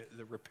in at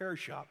the repair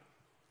shop.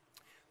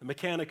 The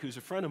mechanic, who's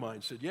a friend of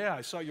mine, said, yeah,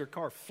 I saw your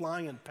car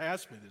flying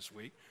past me this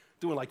week,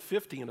 doing like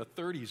 50 in a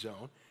 30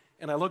 zone,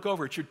 and I look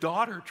over, it's your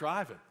daughter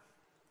driving.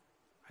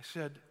 I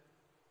said,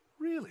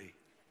 really?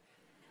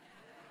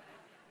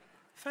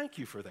 Thank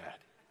you for that.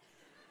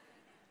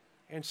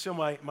 And so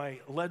my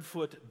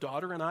lead-foot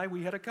daughter and I,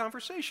 we had a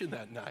conversation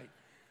that night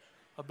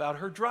about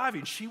her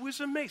driving. She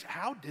was amazed.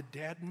 How did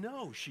Dad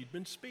know she'd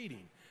been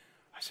speeding?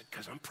 I said,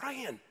 because I'm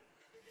praying.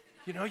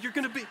 You know,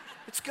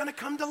 it's going to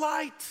come to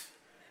light.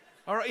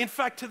 All right. In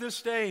fact, to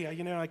this day,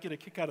 I get a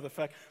kick out of the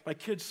fact my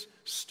kids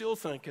still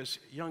think as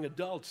young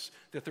adults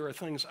that there are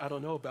things I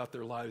don't know about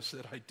their lives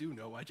that I do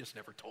know. I just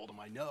never told them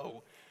I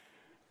know.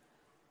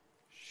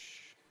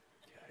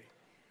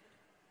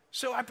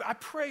 So I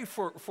pray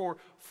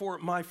for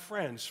my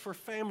friends, for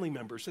family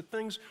members, that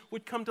things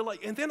would come to light.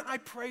 And then I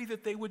pray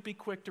that they would be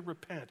quick to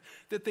repent,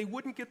 that they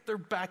wouldn't get their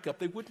back up,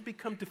 they wouldn't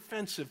become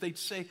defensive. They'd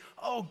say,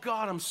 oh,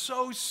 God, I'm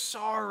so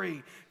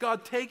sorry.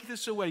 God, take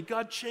this away.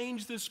 God,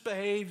 change this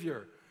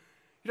behavior.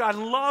 I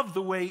love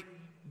the way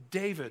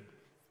David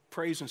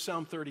prays in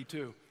Psalm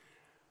 32.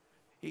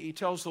 He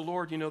tells the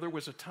Lord, there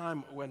was a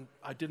time when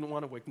I didn't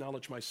want to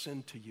acknowledge my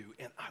sin to you,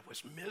 and I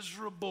was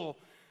miserable.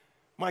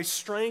 My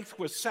strength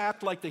was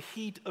sapped like the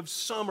heat of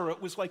summer.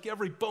 It was like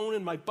every bone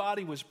in my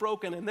body was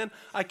broken. And then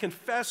I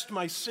confessed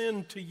my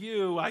sin to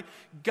you. I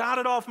got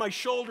it off my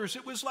shoulders.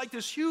 It was like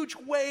this huge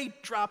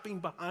weight dropping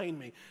behind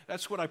me.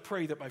 That's what I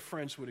pray that my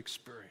friends would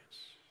experience.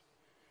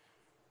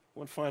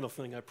 One final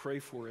thing I pray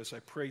for is I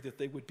pray that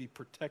they would be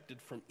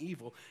protected from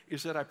evil,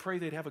 is that I pray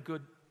they'd have a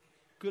good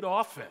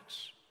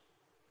offense.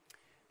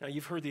 Now,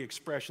 you've heard the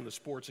expression, the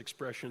sports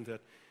expression,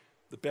 that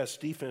the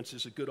best defense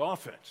is a good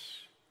offense.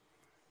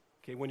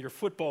 Okay, when your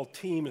football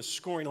team is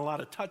scoring a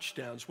lot of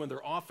touchdowns, when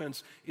their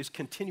offense is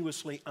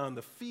continuously on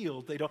the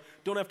field, they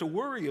don't have to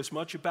worry as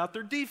much about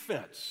their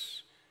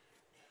defense.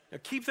 Now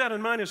keep that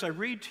in mind as I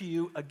read to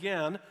you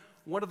again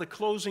one of the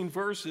closing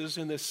verses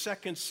in this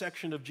second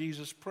section of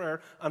Jesus'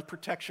 prayer on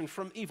protection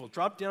from evil.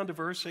 Drop down to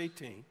verse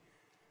 18.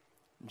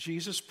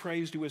 Jesus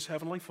prays to his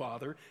heavenly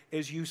Father,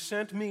 as you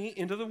sent me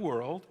into the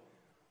world,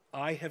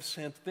 I have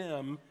sent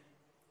them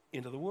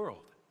into the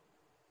world.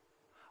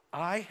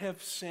 I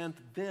have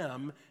sent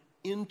them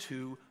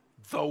into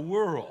the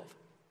world.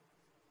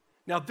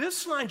 Now,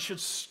 this line should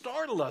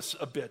startle us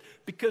a bit,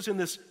 because in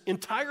this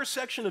entire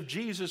section of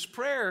Jesus'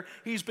 prayer,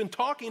 he's been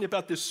talking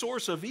about this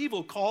source of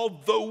evil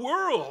called the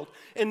world.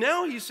 And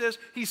now he says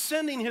he's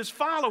sending his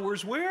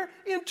followers where?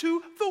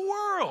 Into the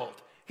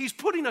world. He's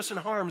putting us in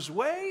harm's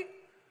way.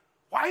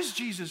 Why is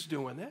Jesus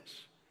doing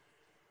this?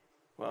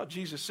 Well,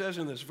 Jesus says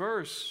in this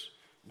verse,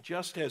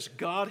 just as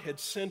God had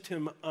sent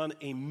him on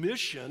a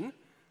mission,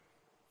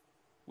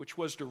 which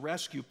was to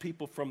rescue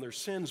people from their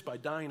sins by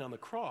dying on the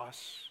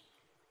cross,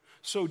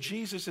 so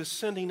Jesus is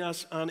sending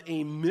us on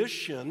a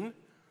mission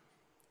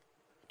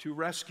to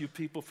rescue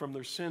people from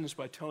their sins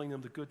by telling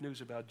them the good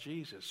news about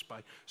Jesus,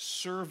 by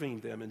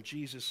serving them in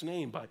Jesus'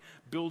 name, by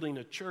building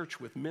a church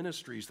with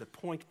ministries that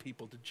point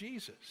people to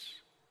Jesus.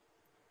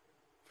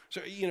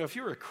 So, if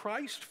you're a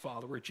Christ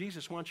follower,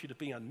 Jesus wants you to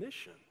be on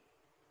mission.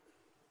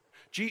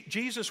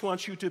 Jesus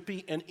wants you to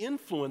be an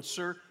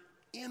influencer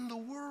in the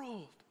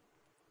world.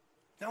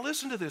 Now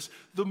listen to this.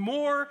 The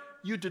more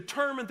you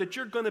determine that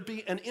you're going to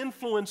be an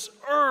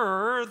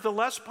influencer, the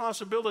less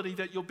possibility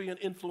that you'll be an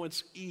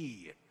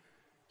influencee.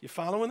 You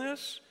following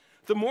this?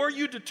 The more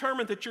you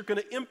determine that you're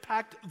going to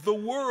impact the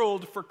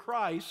world for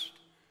Christ,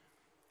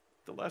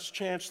 the less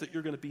chance that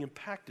you're going to be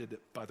impacted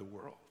by the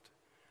world.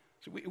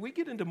 So we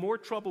get into more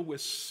trouble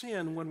with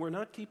sin when we're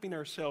not keeping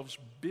ourselves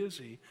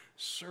busy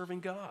serving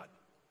God.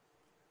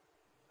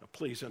 Now,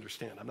 please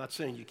understand, I'm not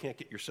saying you can't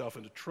get yourself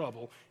into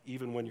trouble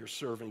even when you're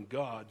serving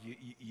God.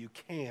 You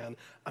can.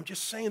 I'm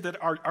just saying that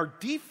our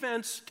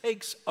defense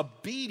takes a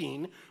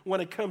beating when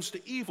it comes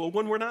to evil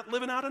when we're not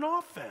living out an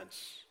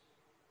offense.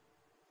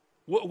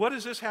 What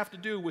does this have to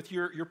do with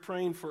your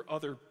praying for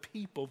other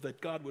people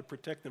that God would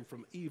protect them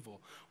from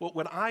evil? Well,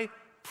 when I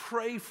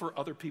pray for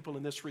other people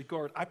in this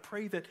regard, I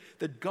pray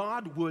that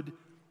God would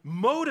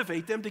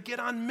motivate them to get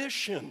on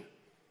mission.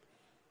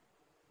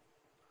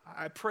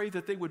 I pray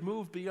that they would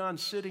move beyond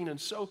sitting and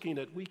soaking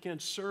at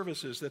weekend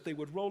services, that they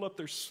would roll up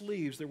their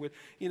sleeves, they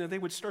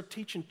would start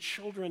teaching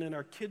children in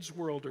our kids'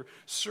 world, or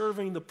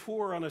serving the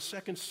poor on a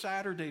second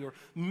Saturday, or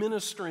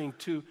ministering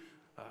to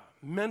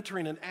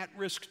mentoring an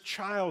at-risk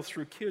child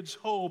through Kids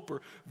Hope,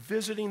 or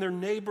visiting their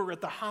neighbor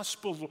at the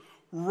hospital,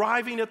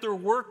 arriving at their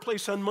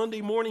workplace on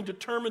Monday morning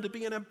determined to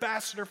be an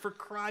ambassador for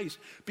Christ,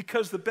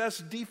 because the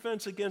best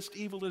defense against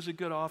evil is a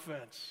good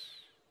offense.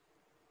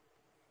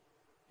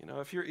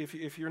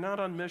 If you're not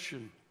on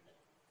mission,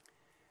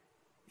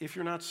 if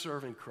you're not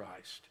serving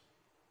Christ,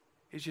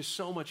 it's just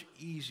so much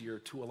easier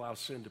to allow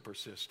sin to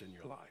persist in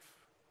your life.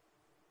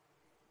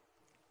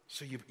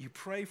 So you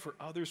pray for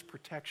others'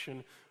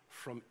 protection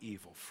from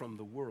evil, from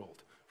the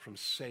world, from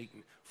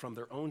Satan, from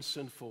their own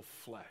sinful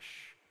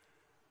flesh,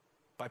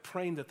 by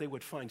praying that they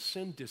would find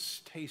sin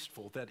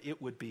distasteful, that it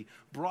would be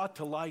brought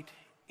to light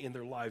in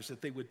their lives,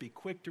 that they would be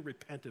quick to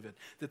repent of it,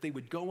 that they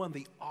would go on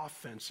the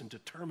offense and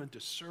determined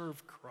to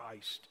serve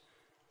Christ.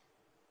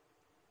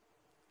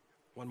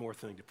 One more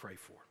thing to pray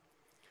for.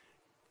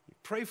 You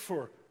pray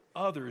for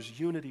others'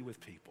 unity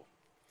with people.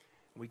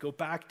 We go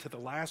back to the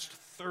last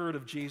third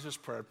of Jesus'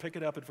 prayer. Pick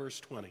it up at verse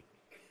 20.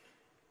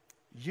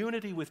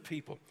 Unity with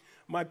people.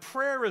 My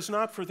prayer is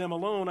not for them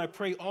alone. I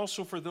pray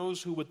also for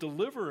those who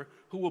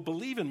will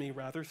believe in me,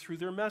 through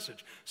their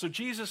message. So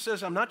Jesus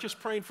says, I'm not just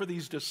praying for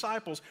these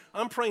disciples,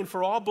 I'm praying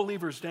for all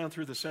believers down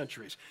through the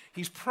centuries.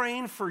 He's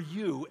praying for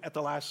you at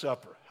the Last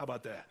Supper. How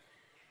about that?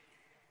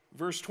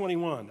 Verse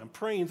 21, I'm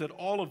praying that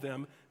all of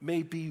them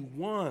may be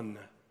one,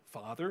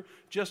 Father,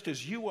 just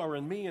as you are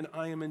in me and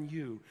I am in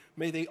you.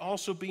 May they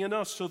also be in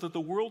us, so that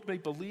the world may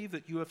believe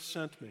that you have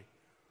sent me.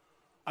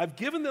 I've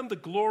given them the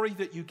glory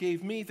that you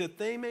gave me, that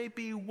they may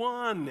be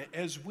one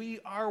as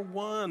we are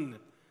one.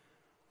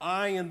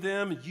 I and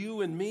them, you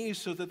and me,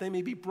 so that they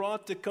may be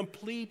brought to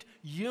complete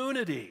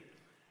unity.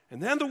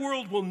 And then the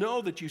world will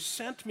know that you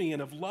sent me and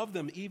have loved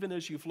them even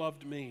as you've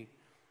loved me.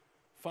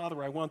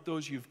 Father, I want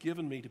those you've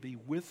given me to be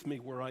with me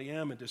where I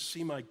am and to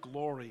see my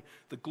glory,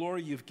 the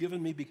glory you've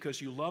given me because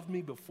you loved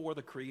me before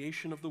the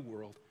creation of the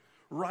world.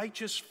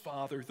 Righteous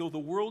Father, though the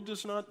world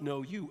does not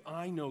know you,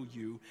 I know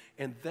you,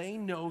 and they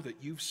know that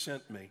you've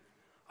sent me.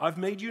 I've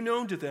made you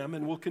known to them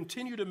and will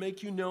continue to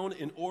make you known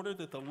in order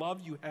that the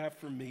love you have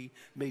for me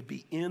may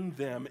be in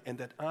them and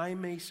that I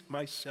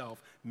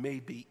myself may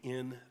be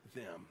in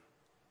them.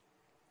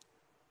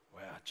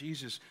 Wow,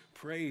 Jesus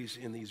prays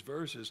in these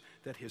verses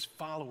that his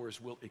followers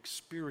will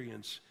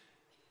experience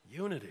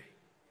unity.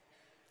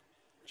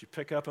 Did you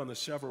pick up on the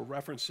several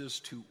references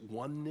to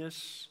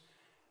oneness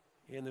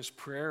in this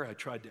prayer? I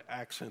tried to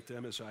accent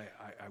them as I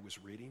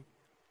was reading.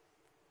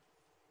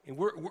 And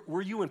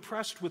were you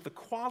impressed with the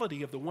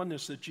quality of the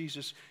oneness that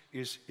Jesus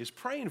is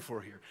praying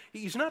for here?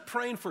 He's not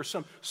praying for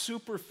some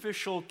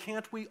superficial,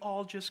 can't we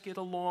all just get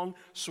along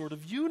sort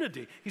of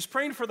unity. He's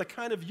praying for the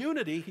kind of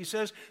unity, he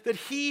says, that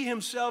he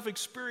himself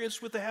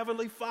experienced with the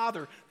Heavenly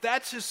Father.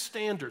 That's his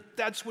standard.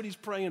 That's what he's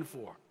praying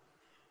for.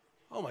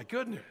 Oh my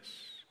goodness.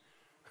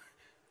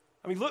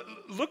 I mean,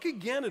 look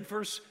again at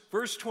verse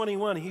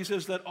 21. He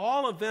says that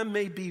all of them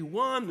may be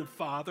one,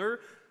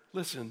 Father.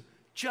 Listen,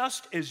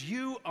 just as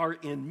you are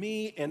in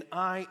me and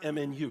I am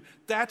in you.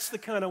 That's the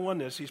kind of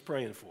oneness he's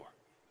praying for.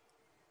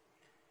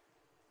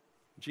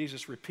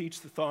 Jesus repeats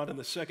the thought in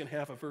the second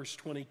half of verse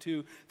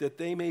 22, that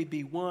they may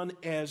be one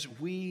as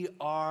we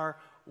are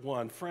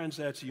one. Friends,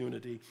 that's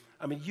unity.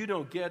 I mean, you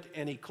don't get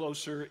any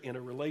closer in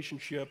a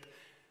relationship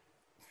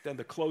than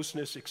the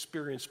closeness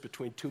experienced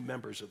between two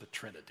members of the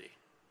Trinity.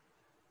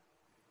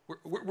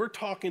 We're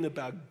talking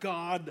about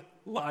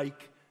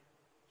God-like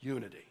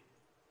unity.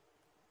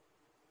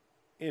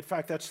 In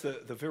fact, that's the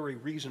very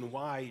reason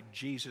why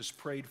Jesus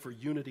prayed for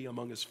unity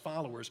among his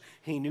followers.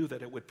 He knew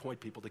that it would point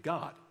people to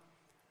God.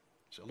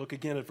 So look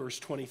again at verse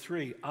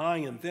 23. I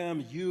and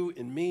them, you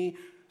and me,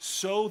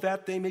 so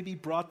that they may be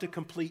brought to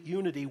complete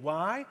unity.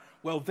 Why?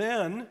 Well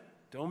then,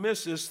 don't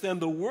miss this, then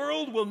the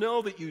world will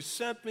know that you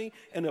sent me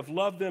and have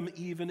loved them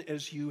even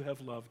as you have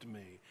loved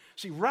me.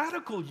 See,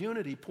 radical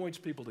unity points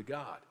people to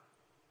God.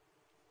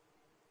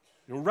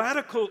 And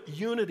radical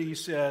unity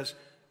says,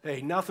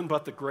 hey, nothing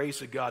but the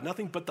grace of God,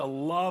 nothing but the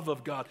love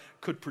of God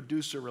could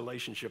produce a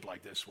relationship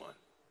like this one.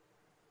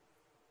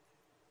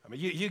 I mean,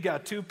 you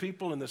got two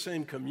people in the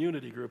same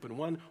community group,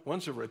 and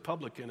one's a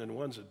Republican and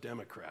one's a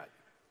Democrat,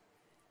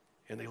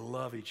 and they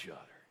love each other.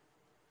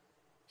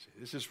 See,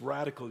 this is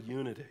radical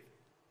unity.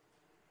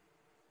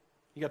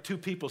 You got two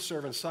people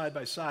serving side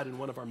by side in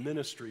one of our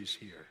ministries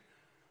here.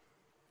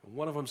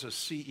 One of them's a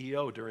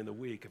CEO during the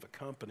week of a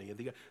company,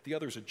 and the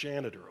other's a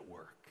janitor at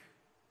work.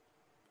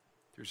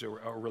 There's a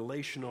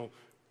relational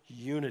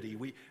unity.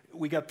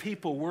 We got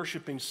people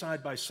worshiping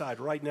side by side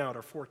right now at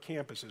our 4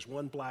 campuses,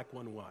 one black,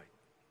 one white.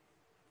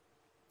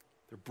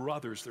 They're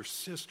brothers, they're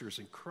sisters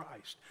in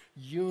Christ.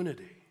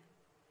 Unity.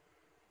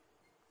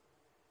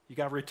 You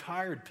got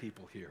retired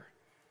people here,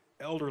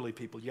 elderly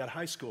people. You got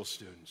high school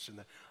students. And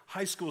the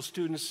high school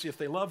students, if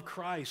they love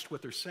Christ,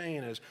 what they're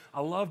saying is,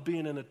 I love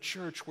being in a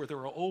church where there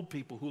are old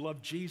people who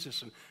love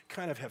Jesus and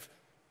kind of have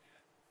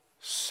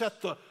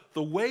set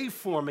the way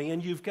for me.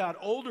 And you've got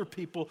older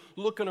people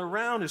looking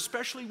around,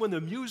 especially when the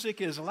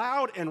music is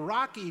loud and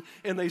rocky,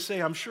 and they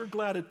say, I'm sure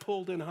glad it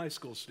pulled in high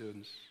school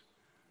students.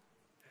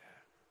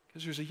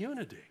 Because there's a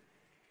unity.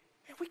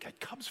 And we got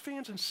Cubs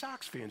fans and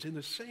Sox fans in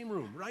the same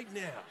room right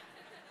now.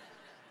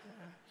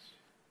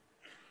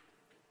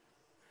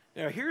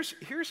 Now,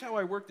 here's how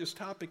I work this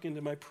topic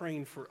into my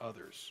praying for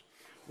others.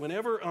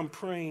 Whenever I'm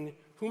praying,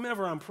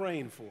 whomever I'm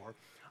praying for,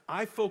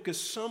 I focus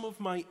some of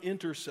my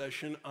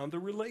intercession on the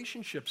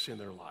relationships in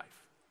their life.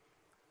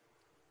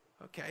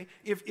 Okay?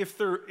 If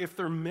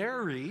they're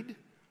married,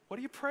 what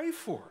do you pray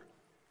for?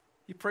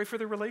 You pray for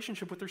their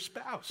relationship with their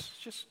spouse.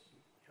 It's just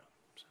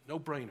it's a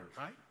no-brainer,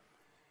 right?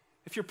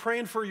 If you're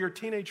praying for your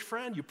teenage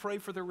friend, you pray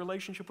for their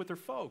relationship with their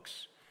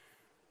folks.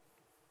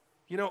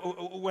 You know,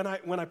 when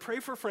I pray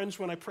for friends,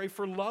 when I pray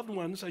for loved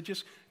ones, I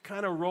just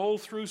kind of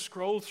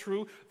scroll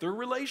through their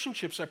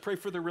relationships. I pray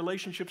for their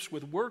relationships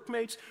with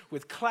workmates,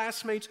 with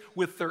classmates,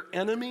 with their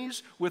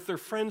enemies, with their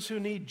friends who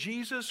need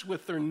Jesus,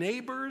 with their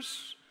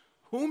neighbors,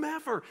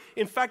 whomever.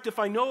 In fact, if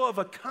I know of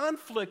a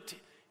conflict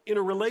in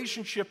a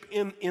relationship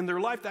in their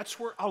life, that's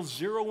where I'll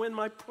zero in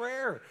my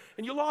prayer.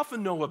 And you'll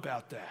often know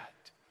about that.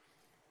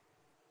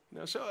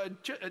 So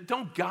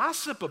don't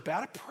gossip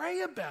about it.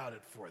 Pray about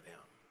it for them.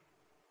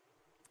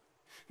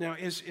 Now,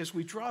 as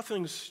we draw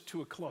things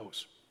to a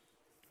close,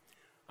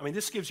 I mean,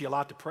 this gives you a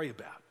lot to pray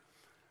about.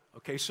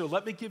 Okay, so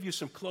let me give you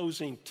some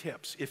closing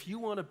tips. If you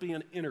want to be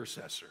an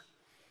intercessor,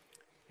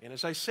 and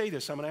as I say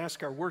this, I'm going to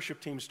ask our worship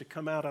teams to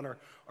come out on our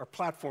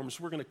platforms.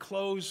 We're going to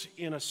close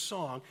in a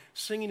song,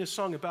 singing a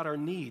song about our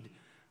need,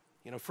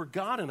 for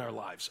God in our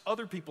lives.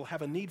 Other people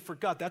have a need for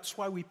God. That's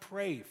why we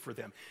pray for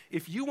them.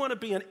 If you want to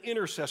be an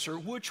intercessor,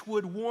 which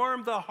would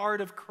warm the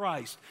heart of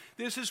Christ,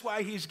 this is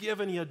why he's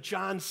given you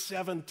John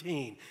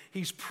 17.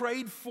 He's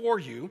prayed for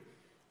you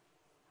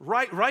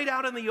right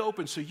out in the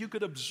open so you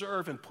could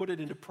observe and put it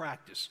into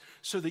practice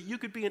so that you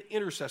could be an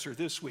intercessor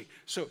this week.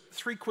 So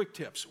 3 quick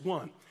tips.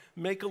 1,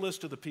 make a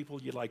list of the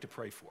people you'd like to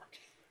pray for.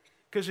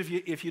 Because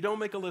if you don't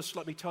make a list,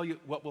 let me tell you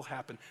what will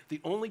happen. The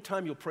only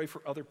time you'll pray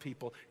for other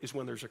people is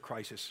when there's a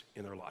crisis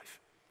in their life.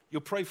 You'll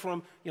pray for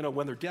them,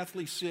 when they're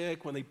deathly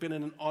sick, when they've been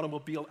in an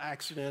automobile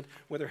accident,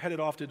 when they're headed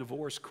off to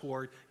divorce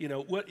court.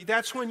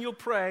 That's when you'll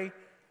pray.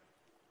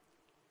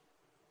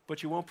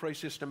 But you won't pray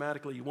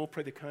systematically. You won't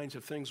pray the kinds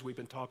of things we've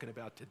been talking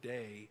about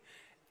today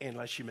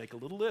unless you make a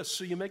little list.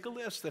 So you make a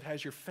list that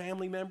has your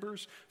family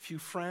members, few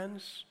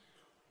friends,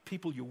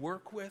 people you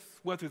work with,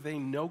 whether they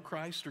know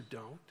Christ or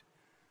don't,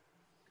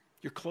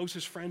 your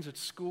closest friends at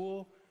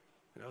school,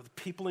 the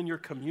people in your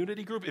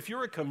community group. If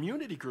you're a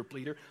community group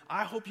leader,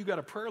 I hope you got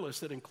a prayer list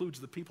that includes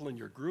the people in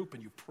your group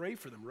and you pray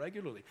for them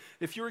regularly.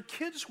 If you're a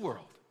Kids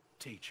World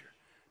teacher,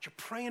 you're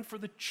praying for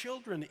the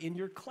children in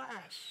your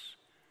class.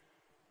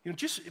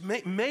 Just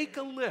make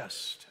a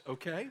list,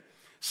 okay?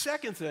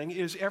 Second thing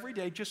is every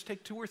day just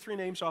take 2 or 3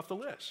 names off the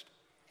list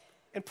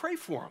and pray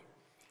for them.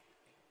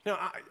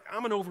 Now,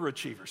 I'm an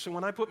overachiever, so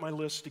when I put my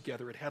list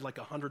together, it had like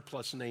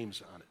 100+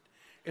 names on it.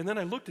 And then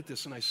I looked at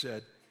this and I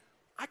said,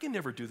 I can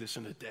never do this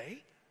in a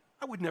day.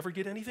 I would never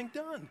get anything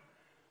done.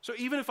 So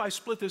even if I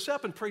split this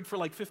up and prayed for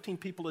like 15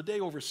 people a day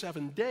over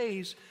 7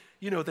 days,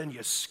 then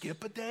you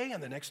skip a day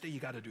and the next day you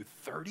got to do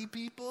 30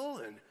 people.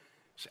 And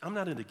see, I'm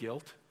not into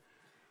guilt.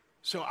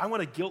 So I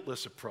want a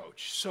guiltless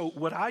approach. So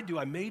what I do,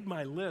 I made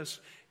my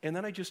list, and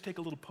then I just take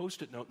a little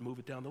Post-it note and move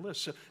it down the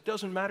list. So it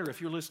doesn't matter if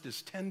your list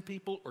is 10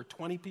 people or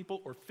 20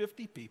 people or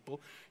 50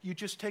 people. You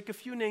just take a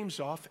few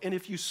names off, and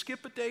if you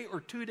skip a day or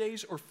 2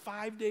 days or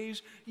 5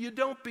 days, you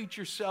don't beat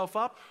yourself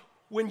up.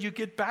 When you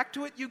get back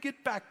to it, you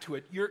get back to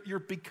it. You're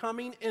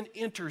becoming an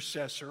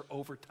intercessor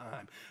over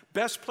time.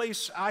 Best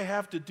place I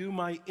have to do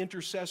my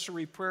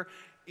intercessory prayer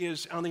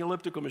is on the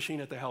elliptical machine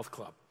at the health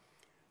club.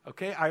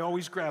 Okay, I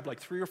always grab like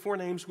 3 or 4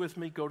 names with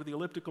me, go to the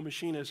elliptical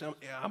machine as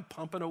I'm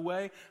pumping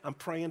away. I'm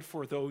praying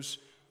for those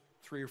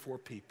 3 or 4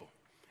 people.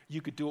 You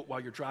could do it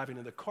while you're driving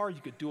in the car. You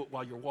could do it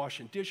while you're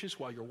washing dishes,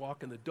 while you're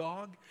walking the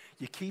dog.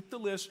 You keep the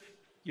list.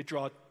 You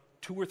draw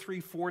 2 or 3,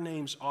 4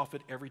 names off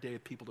it every day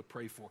of people to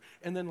pray for.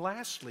 And then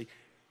lastly,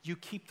 you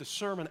keep the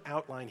sermon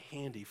outline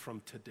handy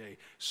from today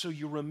so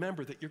you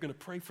remember that you're going to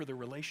pray for their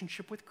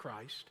relationship with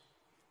Christ.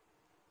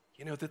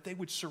 That they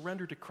would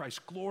surrender to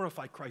Christ,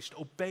 glorify Christ,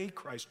 obey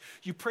Christ.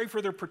 You pray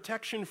for their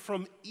protection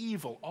from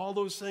evil, all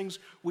those things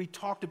we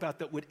talked about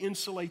that would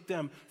insulate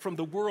them from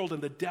the world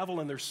and the devil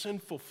and their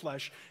sinful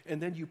flesh,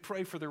 and then you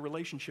pray for their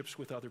relationships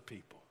with other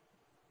people.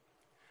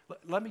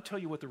 Let me tell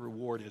you what the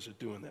reward is of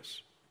doing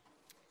this,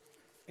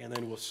 and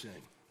then we'll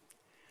sing.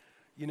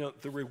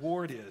 The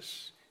reward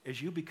is,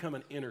 as you become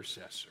an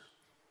intercessor,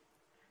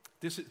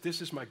 this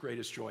is my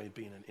greatest joy in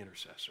being an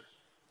intercessor.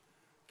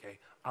 Okay,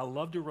 I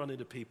love to run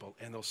into people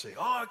and they'll say,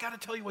 I got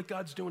to tell you what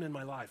God's doing in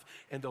my life.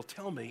 And they'll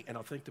tell me and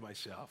I'll think to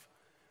myself,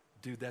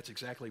 dude, that's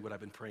exactly what I've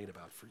been praying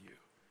about for you.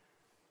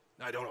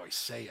 Now, I don't always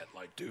say it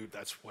like, dude,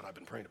 that's what I've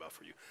been praying about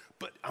for you.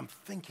 But I'm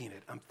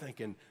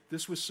thinking,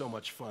 this was so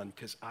much fun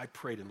because I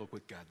prayed and look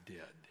what God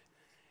did.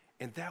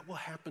 And that will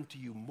happen to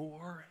you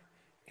more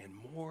and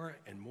more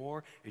and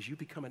more as you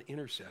become an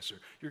intercessor.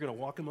 You're going to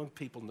walk among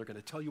people and they're going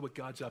to tell you what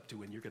God's up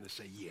to and you're going to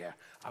say, yeah,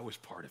 I was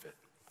part of it.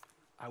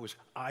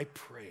 I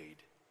prayed.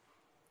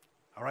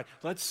 All right,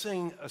 let's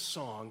sing a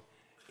song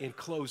in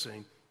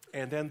closing,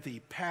 and then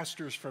the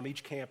pastors from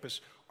each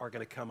campus are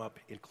going to come up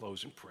in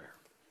closing prayer.